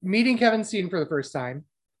 Meeting Kevin Steen for the first time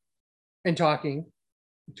and talking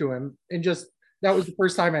to him, and just that was the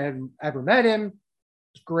first time I had ever met him.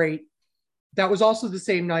 It was great. That was also the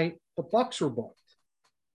same night the Bucks were booked.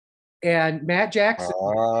 And Matt Jackson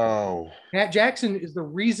is the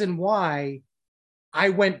reason why I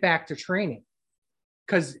went back to training,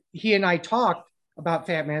 because he and I talked about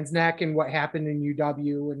Fat Man's Neck and what happened in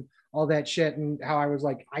UW and all that shit, and how I was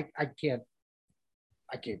like, I can't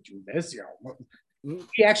do this.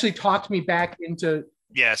 He actually talked me back into.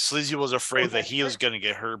 Yeah, Sleazy was afraid that he was going to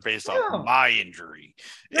get hurt based on my injury.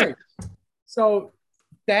 Right. So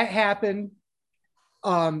that happened.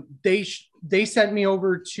 They sent me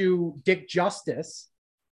over to Dick Justice,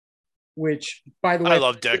 which, by the way, I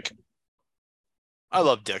love Dick.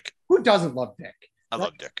 Who doesn't love Dick? I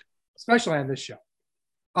love Dick, especially on this show.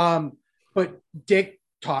 But Dick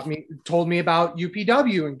told me about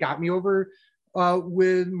UPW and got me over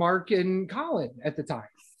with Mark and Colin at the time.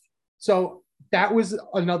 So that was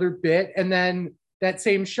another bit. And then that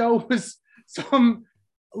same show was some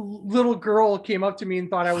little girl came up to me and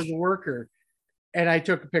thought I was a worker, and I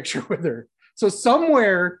took a picture with her. So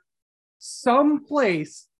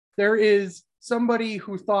someplace, there is somebody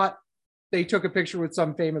who thought they took a picture with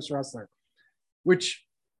some famous wrestler, which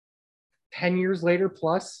 10 years later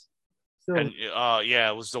plus. So, and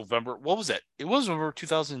it was November. What was it? It was November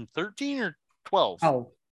 2013 or 12.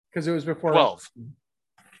 Oh, because it was before 12.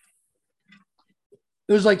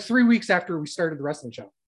 It was like 3 weeks after we started the wrestling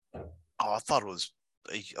show. Oh, I thought it was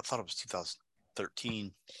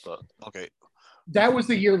 2013, but okay. That was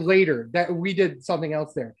the year later that we did something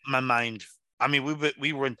else there. My mind. I mean,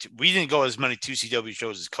 we didn't go as many 2CW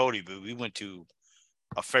shows as Cody, but we went to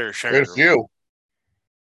a fair share. A few.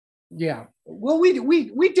 Yeah. Well,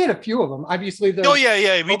 we did a few of them. Obviously, we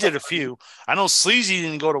did a few. I know Sleazy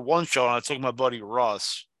didn't go to one show, and I took my buddy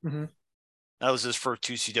Russ. Mm-hmm. That was his first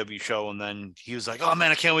 2CW show, and then he was like, "Oh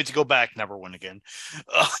man, I can't wait to go back." Never went again.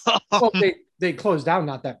 Well, they closed down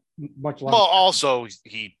not that much longer. Well, also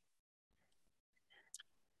he's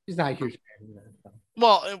not a huge fan.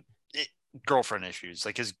 Well, girlfriend issues.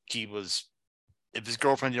 Like if his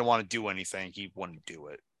girlfriend didn't want to do anything, he wouldn't do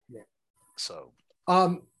it. Yeah. So,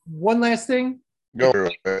 one last thing.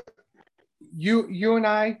 Go. You and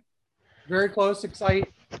I, very close.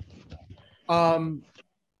 Excite.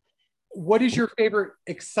 What is your favorite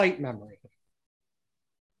Excite memory?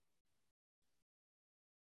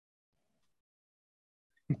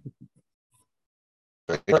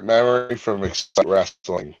 Favorite memory from Excite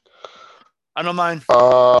Wrestling? I don't mind. It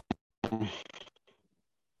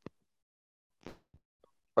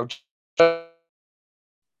was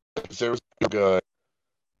good.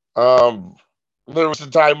 There was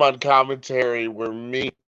a time on commentary where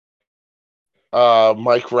me,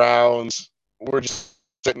 Mike Rounds, were just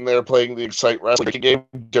sitting there playing the Excite Wrestling game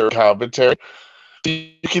during commentary.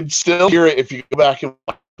 You can still hear it if you go back and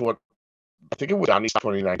watch what I think it was on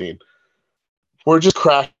 2019. We're just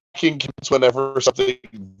cracking whenever something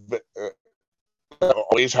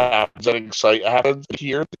always happens at Excite happens.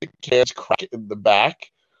 Here, the cans crack in the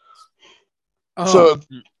back. Oh. So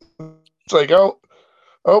it's like, oh,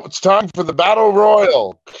 it's time for the Battle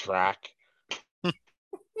Royal. Crack.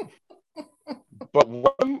 But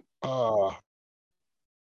one,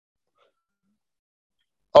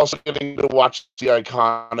 also getting to watch the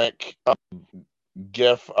iconic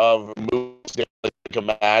gif of moves like a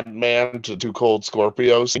madman to Two Cold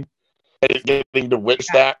Scorpios. And getting to witness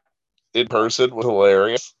that in person was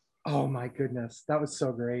hilarious. Oh my goodness, that was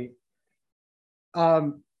so great.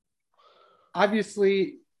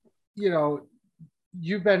 Obviously,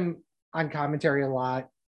 you've been on commentary a lot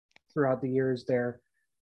throughout the years there.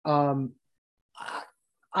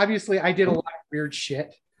 Obviously, I did a lot of weird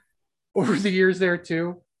shit over the years there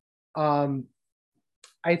too. I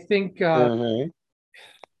think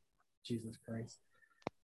Jesus Christ.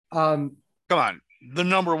 Come on. The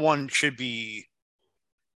number one should be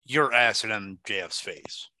your ass in MJF's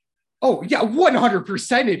face. Oh, yeah,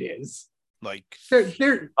 100% it is. Like,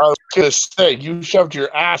 they're I was going to say, you shoved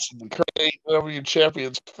your ass in the current AEW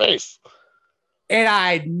champion's face. And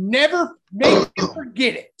I never make him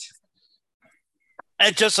forget it.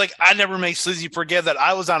 And just like I never make Sleazy forget that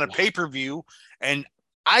I was on a pay-per-view and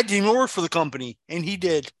I didn't even work for the company, and he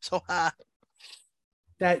did. So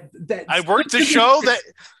that I worked the show that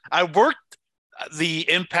I worked the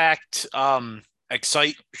Impact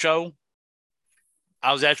Excite show.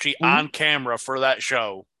 I was actually on camera for that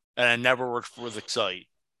show, and I never worked with Excite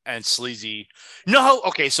and Sleazy. No,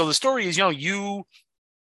 okay. So the story is, you,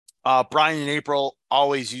 Brian and April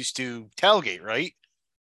always used to tailgate, right?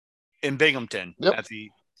 In Binghamton at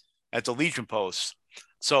the Legion Post.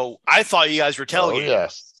 So I thought you guys were tailgating. Oh,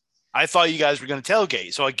 yes. I thought you guys were going to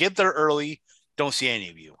tailgate. So I get there early, don't see any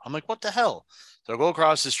of you. I'm like, what the hell? So I go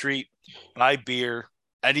across the street, buy beer,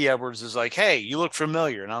 Eddie Edwards is like, hey, you look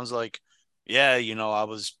familiar. And I was like, yeah, I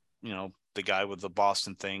was, the guy with the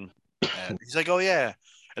Boston thing. And he's like, oh, yeah.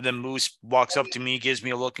 And then Moose walks up to me, gives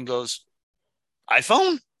me a look and goes,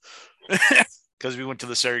 iPhone? Because we went to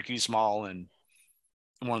the Syracuse Mall and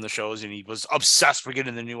one of the shows, and he was obsessed with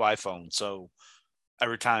getting the new iPhone. So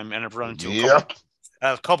every time I end up running to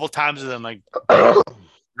a couple times with him, like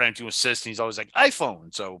ran to assist, and he's always like,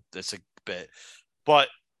 iPhone. So that's a bit. But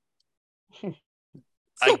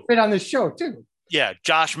still fit on this show too. Yeah,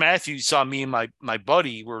 Josh Matthews saw me and my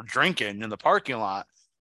buddy were drinking in the parking lot,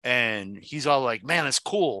 and he's all like, "Man, it's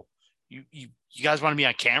cool. You guys want to be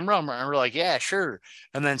on camera?" And we're like, "Yeah, sure."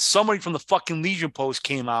 And then somebody from the fucking Legion Post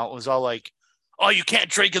came out and was all like, "Oh, you can't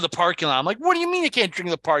drink in the parking lot." I'm like, "What do you mean you can't drink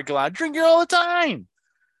in the parking lot? I drink here all the time."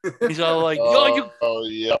 He's all like,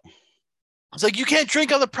 yeah." It's like, you can't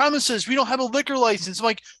drink on the premises. We don't have a liquor license. I'm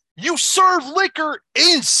like, you serve liquor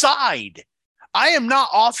inside. I am not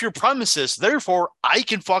off your premises. Therefore, I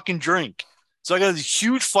can fucking drink. So I got this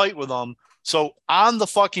huge fight with them. So on the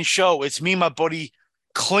fucking show, it's me and my buddy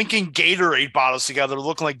clinking Gatorade bottles together,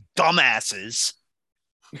 looking like dumbasses.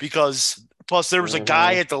 Because plus there was a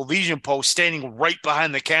guy at the Legion Post standing right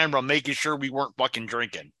behind the camera, making sure we weren't fucking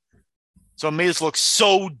drinking. So it made us look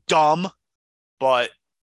so dumb. But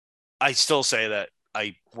I still say that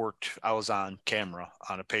I was on camera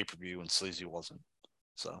on a pay-per-view and Sleazy wasn't.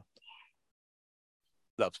 So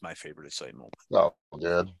that's my favorite excitement. Oh,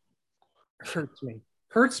 good.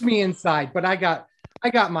 Hurts me inside, but I got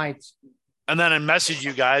my. And then I messaged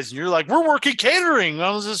you guys and you're like, we're working catering. And I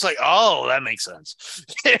was just like, oh, that makes sense.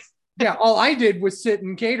 Yeah. All I did was sit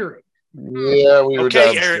in catering. Yeah, we were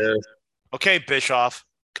downstairs. Eric. Okay, Bischoff,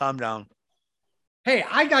 calm down. Hey,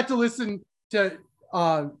 I got to listen to,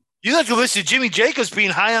 you got to listen to Jimmy Jacobs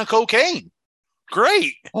being high on cocaine.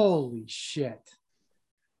 Great. Holy shit.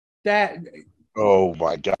 Oh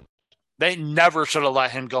my God. They never should have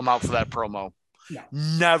let him come out for that promo. No.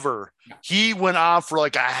 Never. No. He went on for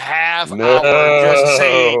like a half hour just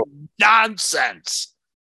saying nonsense.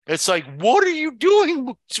 It's like, what are you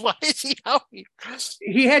doing? Why is he out here?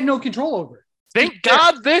 He had no control over it. Thank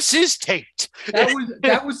God this is taped.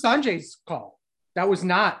 That was Sanjay's call. That was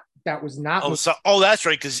not. Oh, that's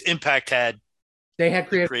right. Because Impact had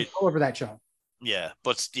creative control over that show. Yeah,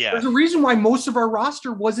 but yeah, there's a reason why most of our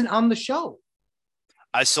roster wasn't on the show.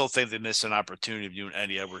 I still think they missed an opportunity of doing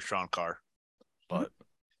Eddie Edwards, Sean Carr, but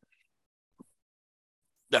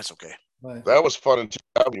that's okay. That was fun and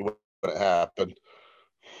when it happened.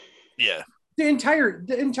 Yeah, the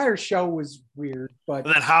entire show was weird, but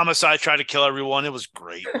and then Homicide tried to kill everyone. It was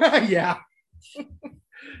great. Yeah,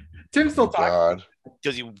 Tim still talking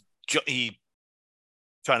because he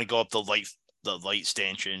trying to go up the light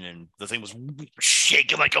stanchion, and the thing was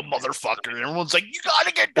shaking like a motherfucker. And everyone's like, "You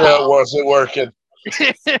gotta get down." Yeah, it wasn't working.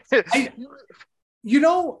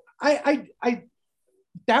 I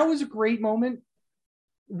that was a great moment.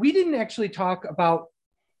 We didn't actually talk about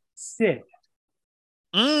Sid.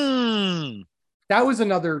 That was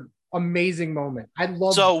another amazing moment. I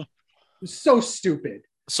love it. It was so stupid.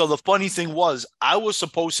 So the funny thing was, I was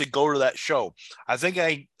supposed to go to that show. I think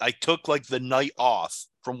I took like the night off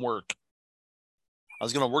from work. I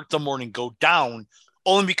was gonna work the morning, go down,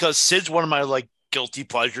 only because Sid's one of my like guilty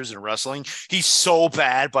pleasures in wrestling. He's so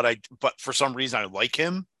bad, but for some reason I like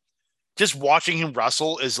him. Just watching him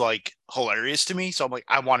wrestle is like hilarious to me. So I'm like,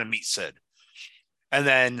 I want to meet Sid. And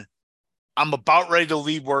then I'm about ready to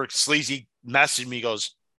leave work. Sleazy messaged me,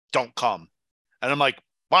 goes, "Don't come." And I'm like,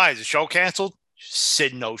 why? Is the show canceled?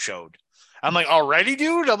 Sid no-showed. I'm like, already,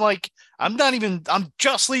 dude? I'm like, I'm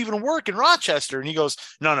just leaving work in Rochester. And he goes,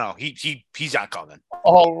 no, he's not coming.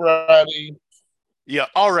 Already. Yeah,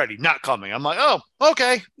 already not coming. I'm like, oh,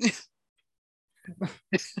 okay.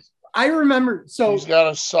 I remember. So he's got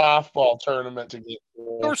a softball tournament to get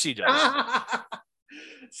through. Of course he does.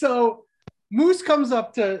 So Moose comes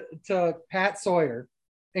up to Pat Sawyer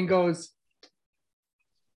and goes,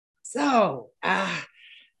 so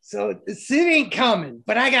Sid ain't coming,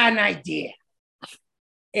 but I got an idea.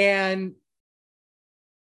 And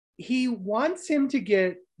he wants him to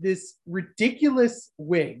get this ridiculous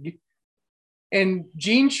wig and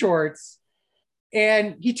jean shorts.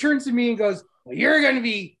 And he turns to me and goes, well, you're going to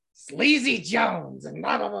be Sleazy Jones and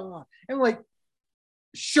blah, blah, blah, blah. And I'm like,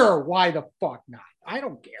 sure, why the fuck not? I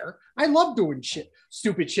don't care. I love doing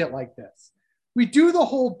stupid shit like this. We do the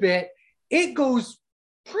whole bit. It goes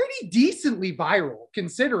pretty decently viral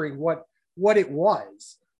considering what it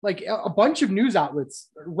was. Like a bunch of news outlets,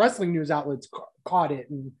 wrestling news outlets caught it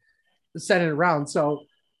and sent it around. So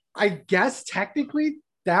I guess technically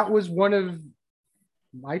that was one of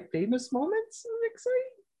my famous moments of exciting.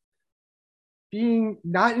 being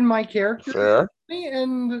not in my character. Fair.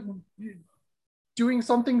 And doing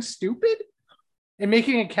something stupid and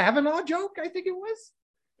making a Kavanaugh joke, I think it was.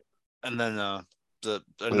 And then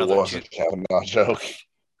another Kavanaugh joke.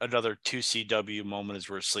 Another 2CW moment is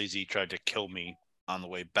where Sleazy tried to kill me on the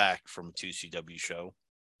way back from a 2CW show.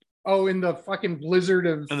 Oh, in the fucking blizzard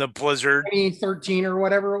of 2013 or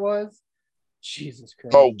whatever it was. Jesus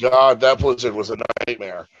Christ. Oh God, that blizzard was a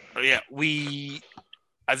nightmare. Yeah,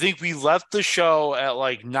 I think we left the show at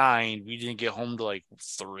like 9. We didn't get home to like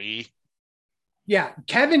 3. Yeah,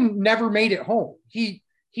 Kevin never made it home. He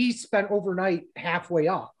spent overnight halfway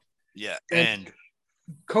up. Yeah, and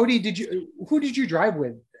Cody, who did you drive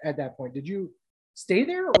with at that point? Did you stay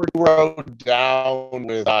there or rode down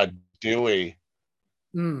with Dewey?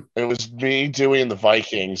 It was me, Dewey, and the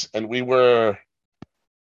Vikings, and we were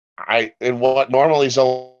in what normally is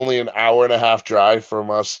only an hour and a half drive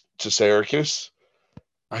from us to Syracuse.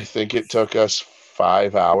 I think it took us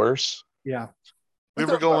 5 hours. Yeah. We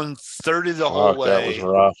were going 30 the whole way. That was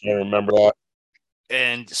rough. I remember that.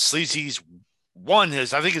 And Sleazy's I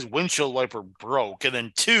think his windshield wiper broke, and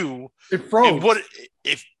then 2, it froze.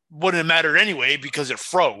 It wouldn't have mattered anyway because it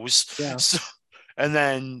froze. Yeah. So, and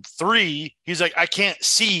then 3, he's like, I can't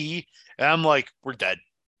see, and I'm like, we're dead.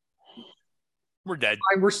 We're dead.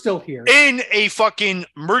 We're still here in a fucking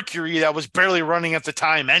Mercury that was barely running at the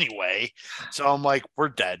time anyway. So I'm like, we're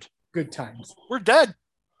dead. Good times. We're dead.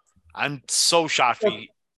 I'm so shocked we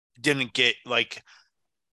didn't get like.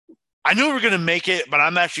 I knew we were gonna make it, but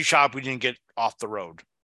I'm actually shocked we didn't get off the road.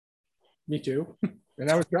 Me too. And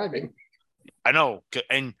I was driving. I know,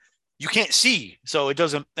 and you can't see, so it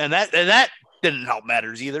doesn't. And that didn't help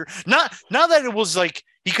matters either. Not that it was like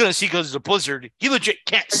he couldn't see because of the blizzard. He legit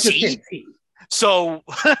can't see. So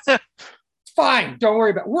it's fine. Don't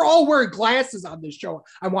worry about it. We're all wearing glasses on this show.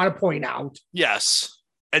 I want to point out. Yes.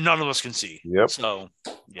 And none of us can see. Yep. So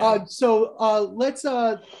yeah.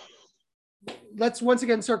 Let's once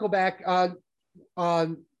again circle back.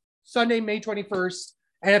 Sunday, May 21st,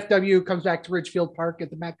 NFW comes back to Ridgefield Park at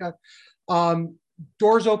the Mecca.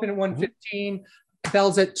 Doors open at 1:15,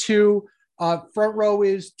 bells at 2. Front row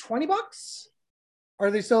is $20. Are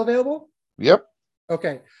they still available? Yep.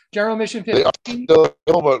 Okay. General admission 15. They are still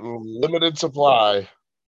available, but limited supply.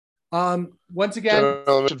 Once again,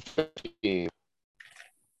 General admission 15.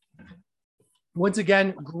 Once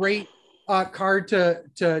again, great card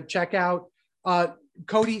to check out.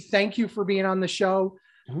 Cody, thank you for being on the show.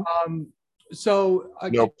 No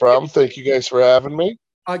problem. Thank you guys for having me.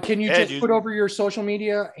 Can you put over your social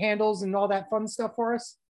media handles and all that fun stuff for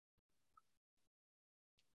us?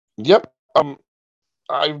 Yep.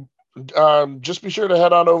 I just be sure to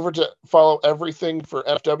head on over to follow everything for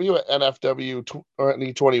NFW at NFW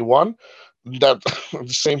 2021. That's the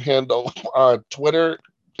same handle on Twitter,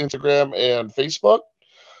 Instagram, and Facebook,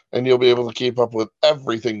 and you'll be able to keep up with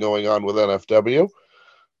everything going on with NFW.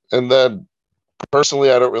 And then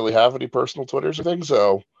personally, I don't really have any personal Twitters or things,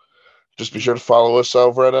 so just be sure to follow us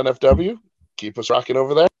over at NFW. Keep us rocking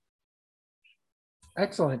over there.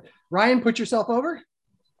 Excellent. Ryan, put yourself over.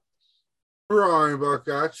 Ryan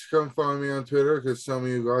Buckatch, come follow me on Twitter because some of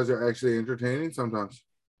you guys are actually entertaining sometimes.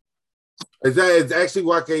 It's actually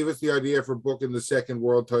what gave us the idea for booking the second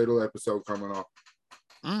world title episode coming up.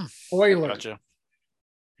 Spoiler. Gotcha.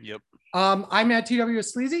 Yep. I'm at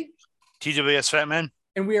TWS Sleazy. TWS Fat Man.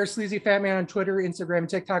 And we are Sleazy Fat Man on Twitter, Instagram, and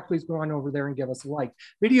TikTok. Please go on over there and give us a like.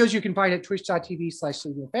 Videos you can find at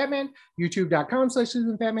twitch.tv/SleazyFatMan,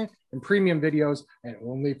 youtube.com/SleazyFatMan, and premium videos at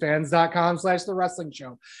onlyfans.com/The Wrestling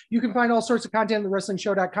Show. You can find all sorts of content at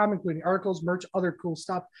thewrestlingshow.com, including articles, merch, other cool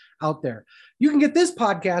stuff out there. You can get this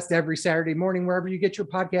podcast every Saturday morning, wherever you get your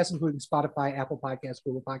podcasts, including Spotify, Apple Podcasts,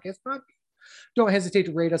 Google Podcasts, Don't hesitate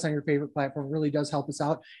to rate us on your favorite platform. It really does help us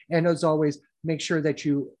out. And as always, make sure that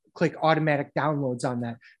you click automatic downloads on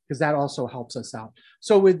that because that also helps us out.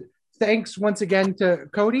 So with thanks once again to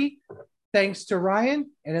Cody, thanks to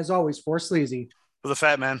Ryan, and as always, for Sleazy. For the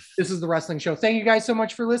Fat Man. This is The Wrestling Show. Thank you guys so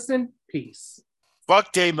much for listening. Peace.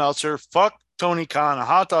 Fuck Dave Meltzer. Fuck Tony Khan. A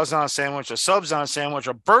hot dog's on a sandwich. A sub's on a sandwich.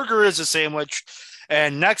 A burger is a sandwich.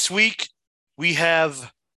 And next week, we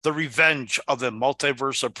have the revenge of the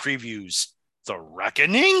multiverse of previews. The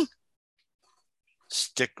Reckoning?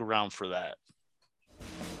 Stick around for that.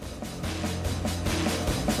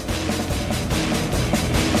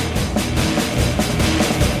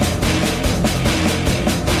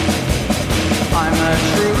 I'm a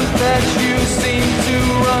truth that you seem to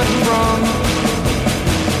run from.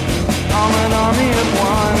 I'm an army of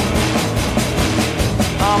one.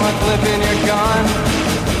 I'm a clip in your gun.